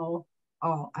companies now,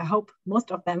 or I hope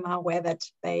most of them are aware that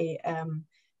they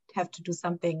have to do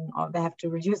something, or they have to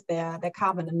reduce their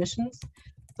carbon emissions.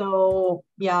 So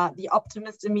yeah, the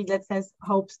optimist in me, let's say,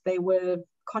 hopes they will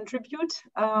contribute.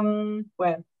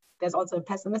 Well, there's also a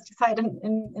pessimistic side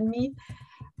in me,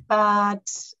 but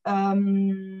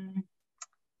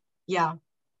yeah,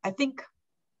 I think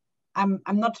I'm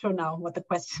not sure now what the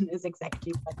question is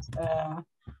exactly, but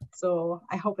so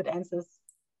I hope it answers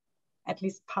at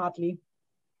least partly.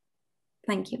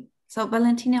 Thank you. So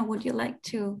Valentina, would you like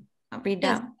to read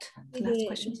out the last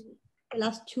questions? The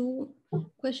last two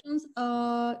questions.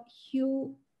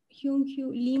 Hyun-Hyu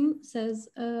Lim says,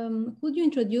 could you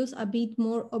introduce a bit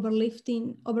more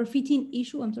overfitting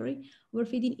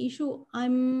issue?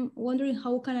 I'm wondering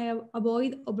how can I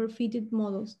avoid overfitted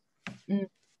models?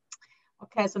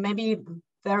 Okay, so maybe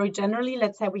very generally,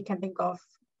 let's say we can think of,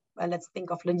 let's think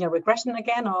of linear regression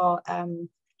again, or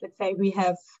let's say we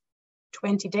have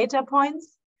 20 data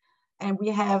points and we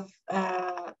have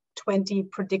 20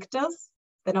 predictors.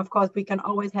 Then of course we can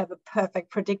always have a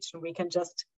perfect prediction. We can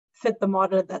just fit the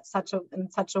model in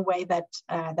such a way that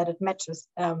that it matches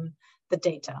the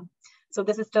data. So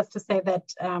this is just to say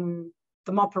that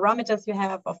the more parameters you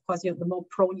have, of course, the more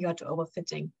prone you are to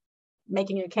overfitting.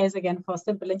 Making a case again for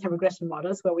simple linear regression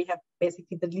models where we have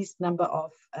basically the least number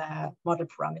of model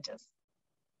parameters.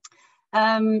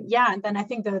 Yeah, and then I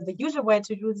think the usual way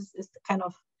to do this is kind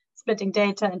of splitting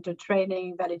data into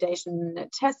training, validation,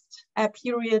 test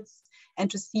periods, and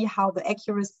to see how the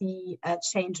accuracy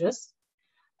changes.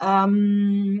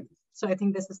 So I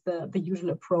think this is the usual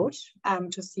approach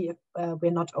to see if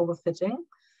we're not overfitting.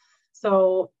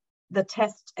 So the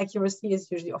test accuracy is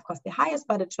usually, of course, the highest,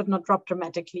 but it should not drop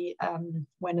dramatically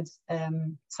when it's,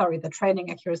 the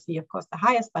training accuracy, of course, the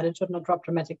highest, but it should not drop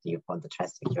dramatically for the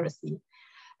test accuracy.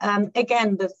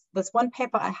 Again, this one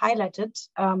paper I highlighted,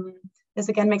 this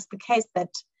again makes the case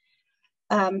that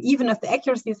even if the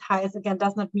accuracy is high, this again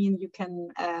does not mean you can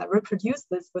reproduce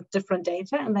this with different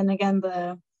data. And then again,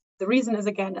 the reason is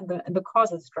again in the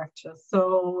causal structure.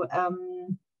 So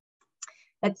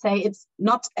let's say it's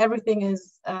not everything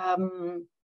is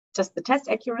just the test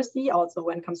accuracy, also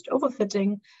when it comes to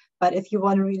overfitting. But if you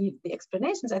want to read the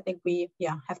explanations, I think we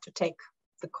have to take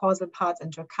the causal parts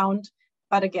into account.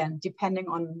 But again, depending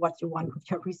on what you want with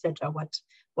your research or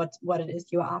what it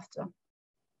is you're after.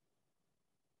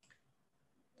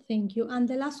 Thank you. And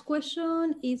the last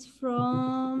question is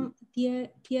from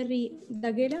Thierry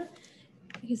Daguerre.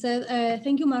 He said,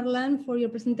 thank you, Marlene, for your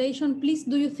presentation. Please,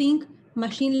 do you think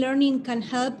machine learning can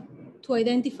help to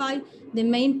identify the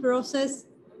main process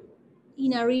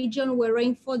in a region where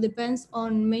rainfall depends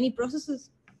on many processes?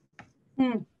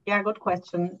 Yeah, good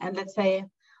question. And let's say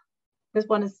this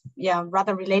one is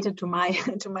rather related to my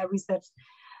to my research.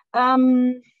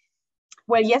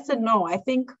 Well, yes and no. I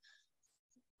think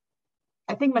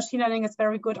machine learning is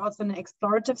very good also in an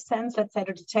explorative sense, let's say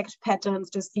to detect patterns,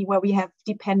 to see where we have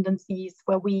dependencies,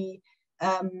 where we,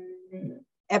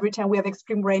 every time we have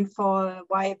extreme rainfall,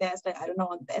 why there's, like, I don't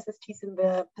know, the SSTs in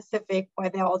the Pacific, why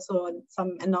they're also in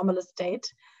some anomalous state.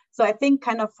 So I think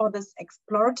kind of for this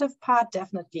explorative part,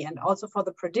 definitely, and also for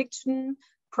the prediction,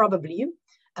 probably.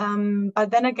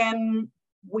 But then again,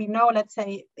 we know, let's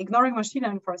say, ignoring machine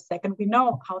learning for a second, we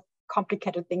know how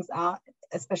complicated things are,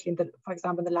 especially for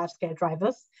example, the large-scale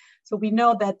drivers. So we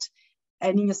know that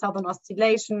El Niño Southern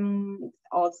Oscillation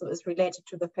also is related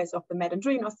to the phase of the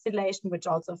Medellin Oscillation, which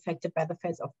also affected by the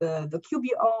phase of the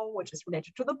QBO, which is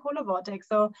related to the polar vortex.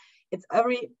 So it's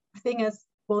everything is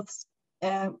both,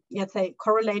 let's say,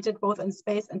 correlated both in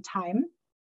space and time.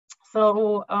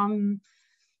 So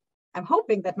I'm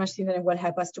hoping that machine learning will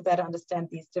help us to better understand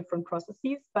these different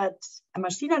processes, but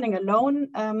machine learning alone,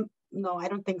 no, I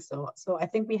don't think so. So I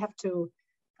think we have to,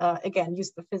 again,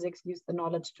 use the physics, use the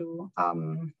knowledge to,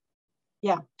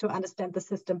 to understand the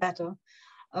system better.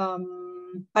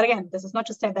 But again, this is not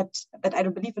to say that I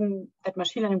don't believe in that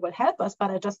machine learning will help us,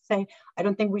 but I just say, I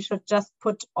don't think we should just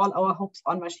put all our hopes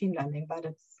on machine learning, but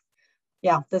it's,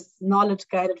 this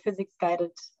knowledge-guided,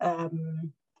 physics-guided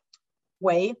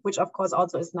way, which of course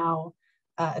also is now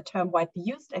a term widely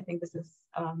used. I think this is,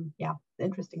 the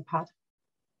interesting part.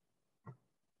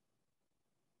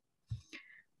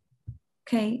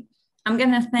 Okay, I'm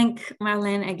gonna thank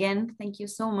Marlene again. Thank you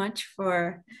so much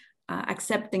for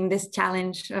accepting this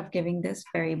challenge of giving this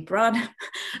very broad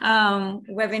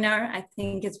webinar. I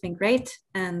think it's been great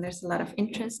and there's a lot of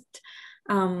interest.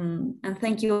 And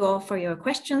thank you all for your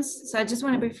questions. So I just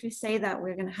want to briefly say that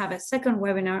we're going to have a second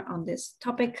webinar on this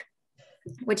topic,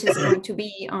 which is going to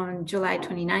be on July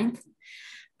 29th.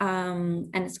 And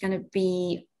it's going to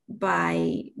be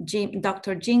by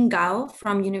Dr. Jing Gao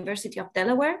from University of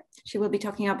Delaware. She will be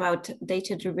talking about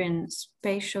data-driven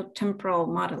spatial-temporal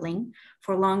modeling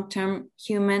for long-term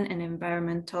human and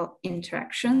environmental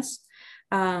interactions.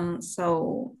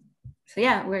 So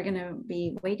yeah, we're going to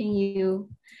be waiting you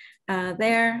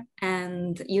there,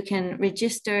 and you can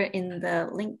register in the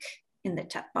link in the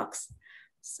chat box.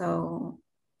 So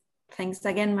thanks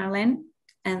again, Marlene,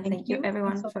 and thank you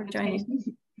everyone for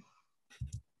joining.